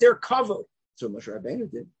preserve their kavod. So Moshe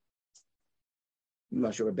Rabbeinu did.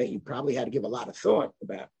 Moshe Rabbeinu probably had to give a lot of thought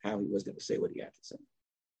about how he was going to say what he had to say.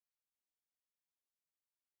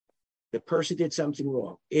 The person did something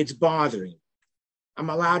wrong. It's bothering. I'm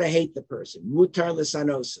allowed to hate the person. Mutar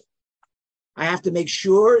l'sanosa. I have to make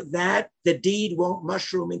sure that the deed won't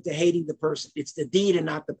mushroom into hating the person. It's the deed and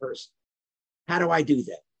not the person. How do I do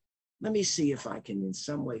that? Let me see if I can in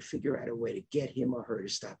some way figure out a way to get him or her to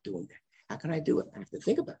stop doing that. How can I do it? I have to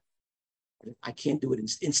think about it. I can't do it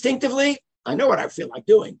instinctively. I know what I feel like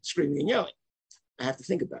doing, screaming and yelling. I have to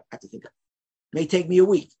think about it. It may take me a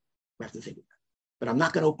week. I have to think about it. But I'm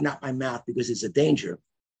not going to open up my mouth because it's a danger.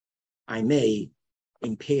 I may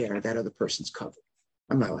impair that other person's cover.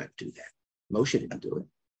 I'm not allowed to do that. Moshe didn't do it.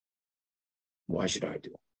 Why should I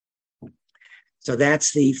do it? So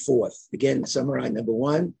that's the fourth. Again, summarize. Number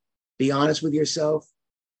one, be honest with yourself.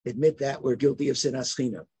 Admit that we're guilty of sinas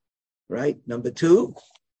chinam. Right? Number two,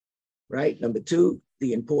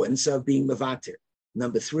 the importance of being mevater.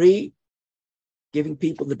 Number three, giving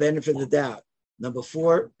people the benefit of the doubt. Number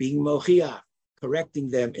four, being mochiach, correcting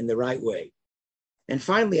them in the right way. And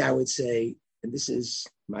finally, I would say, and this is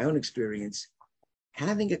my own experience,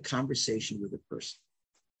 having a conversation with a person.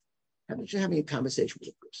 Having a conversation with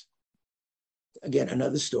a person. Again,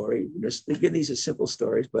 another story. Again, these are simple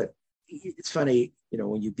stories, but it's funny,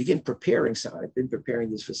 when you begin preparing something, I've been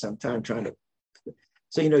preparing this for some time,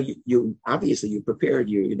 so you obviously you prepared,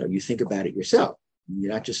 you think about it yourself.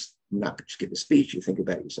 You're not just give a speech, you think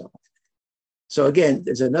about it yourself. So again,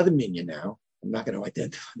 there's another minyan now. I'm not going to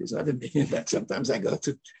identify. There's another minyan that sometimes I go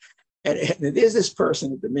to. And there's this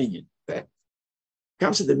person at the minyan that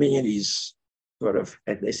comes to the minyan. He's sort of,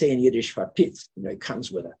 as they say in Yiddish, fapit. He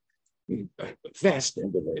comes with a vest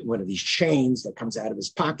and with one of these chains that comes out of his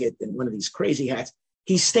pocket and one of these crazy hats.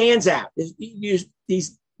 He stands out.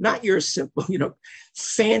 These not your simple,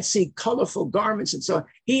 fancy, colorful garments and so on.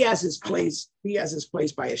 He has his place. He has his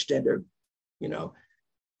place by a stender.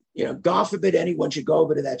 God forbid anyone should go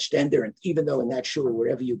over to that stender, and even though in that shul,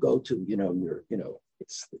 wherever you go to,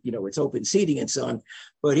 it's open seating and so on,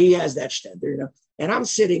 but he has that stender, and I'm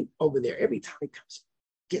sitting over there every time he comes.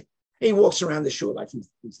 He walks around the shul like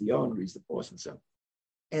he's the owner, he's the boss and so on.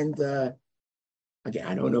 And again,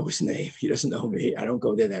 I don't know his name. He doesn't know me. I don't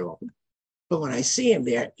go there that often. But when I see him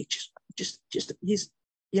there, it just he's,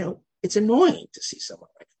 it's annoying to see someone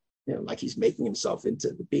like like he's making himself into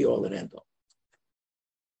the be all and end all.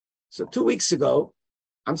 So 2 weeks ago,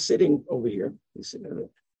 I'm sitting over here, he's sitting over there,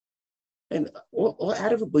 and all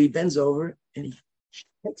out of the blue, he bends over and he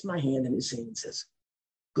takes my hand in his hand and says,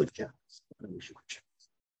 "Good job. I wish you good job."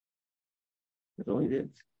 That's all he did.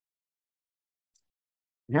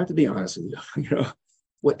 I have to be honest with you,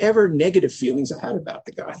 whatever negative feelings I had about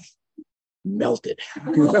the guy melted.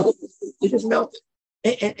 It just melted.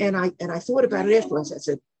 And I thought about it afterwards. I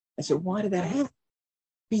said, why did that happen?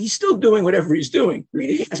 He's still doing whatever he's doing. I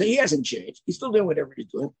mean, he hasn't changed. He's still doing whatever he's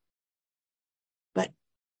doing. But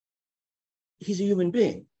he's a human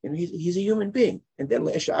being. He's a human being. And then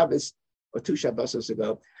last Shabbos, or 2 Shabbosos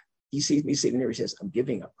ago, he sees me sitting there. He says, "I'm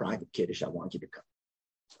giving a private kiddush. I want you to come."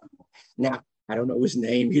 Now, I don't know his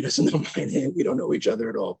name. He doesn't know my name. We don't know each other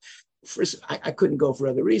at all. First, I couldn't go for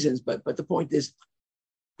other reasons. But the point is,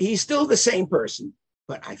 he's still the same person,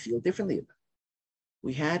 but I feel differently about it.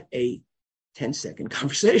 We had a 10-second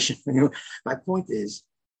conversation. My point is,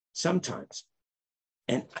 sometimes,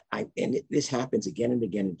 and this happens again and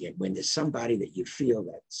again and again, when there's somebody that you feel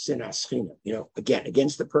that sinas china, again,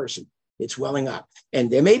 against the person, it's welling up. And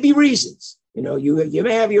there may be reasons, you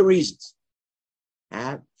may have your reasons.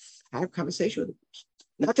 Have a conversation with the person,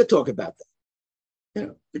 not to talk about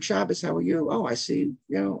that. Good Shabbos, how are you? Oh, I see,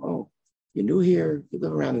 you're new here, you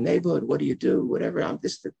live around the neighborhood, what do you do? Whatever.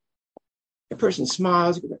 The person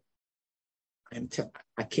smiles.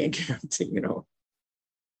 I can't guarantee,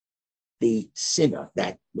 the sinner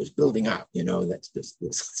that was building up, that's this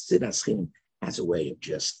sinner has a way of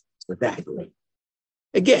just evaporating.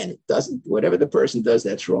 Again, it doesn't, whatever the person does,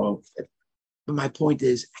 that's wrong. But my point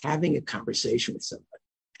is, having a conversation with somebody,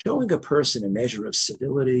 showing a person a measure of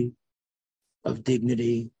civility, of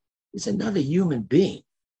dignity, is another human being.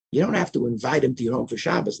 You don't have to invite him to your home for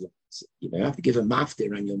Shabbos. You don't have to give him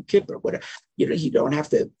maftir on Yom Kippur, whatever. You don't have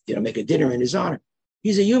to, make a dinner in his honor.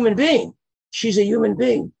 He's a human being. She's a human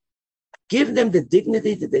being. Give them the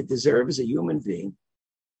dignity that they deserve as a human being,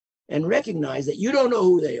 and recognize that you don't know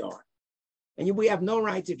who they are, and we have no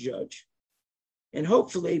right to judge. And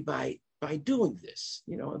hopefully, by doing this,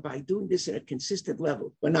 by doing this at a consistent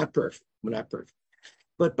level, we're not perfect,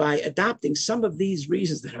 but by adopting some of these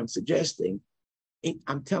reasons that I'm suggesting,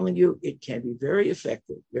 I'm telling you, it can be very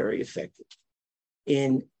effective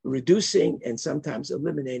in reducing and sometimes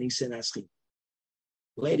eliminating sinas china.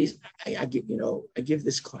 Ladies, I give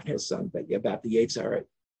this class about the Yetzer Hara.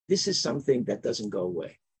 This is something that doesn't go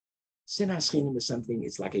away. Sinas china is something,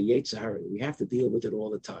 it's like a Yetzer Hara. We have to deal with it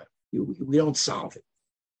all the time. We don't solve it.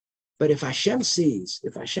 But if Hashem sees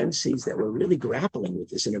that we're really grappling with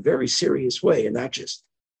this in a very serious way, and not just,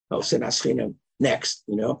 sinas china next,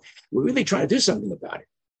 we're really trying to do something about it.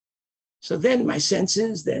 So then my sense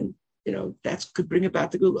is, that could bring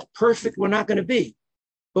about the good. Perfect, we're not going to be,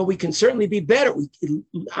 but we can certainly be better.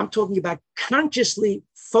 I'm talking about consciously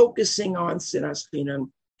focusing on sinas china.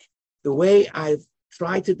 The way I've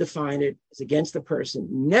tried to define it is against the person,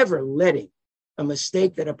 never letting a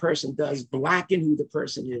mistake that a person does blacken who the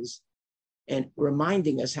person is, and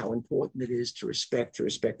reminding us how important it is to respect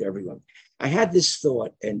everyone. I had this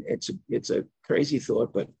thought, and it's a crazy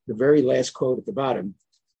thought, but the very last quote at the bottom,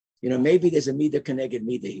 maybe there's a midah keneged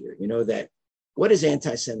midah here, that what is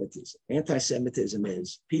anti-Semitism? Anti-Semitism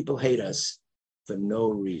is people hate us for no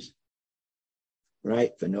reason,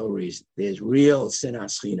 right? For no reason. There's real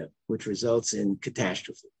sinas china, which results in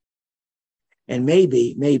catastrophe. And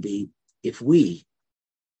maybe if we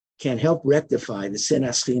can help rectify the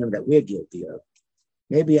sinas china that we're guilty of,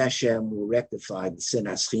 maybe Hashem will rectify the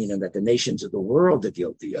sinas china that the nations of the world are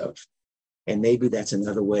guilty of. And maybe that's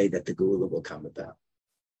another way that the Geula will come about.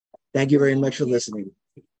 Thank you very much for listening.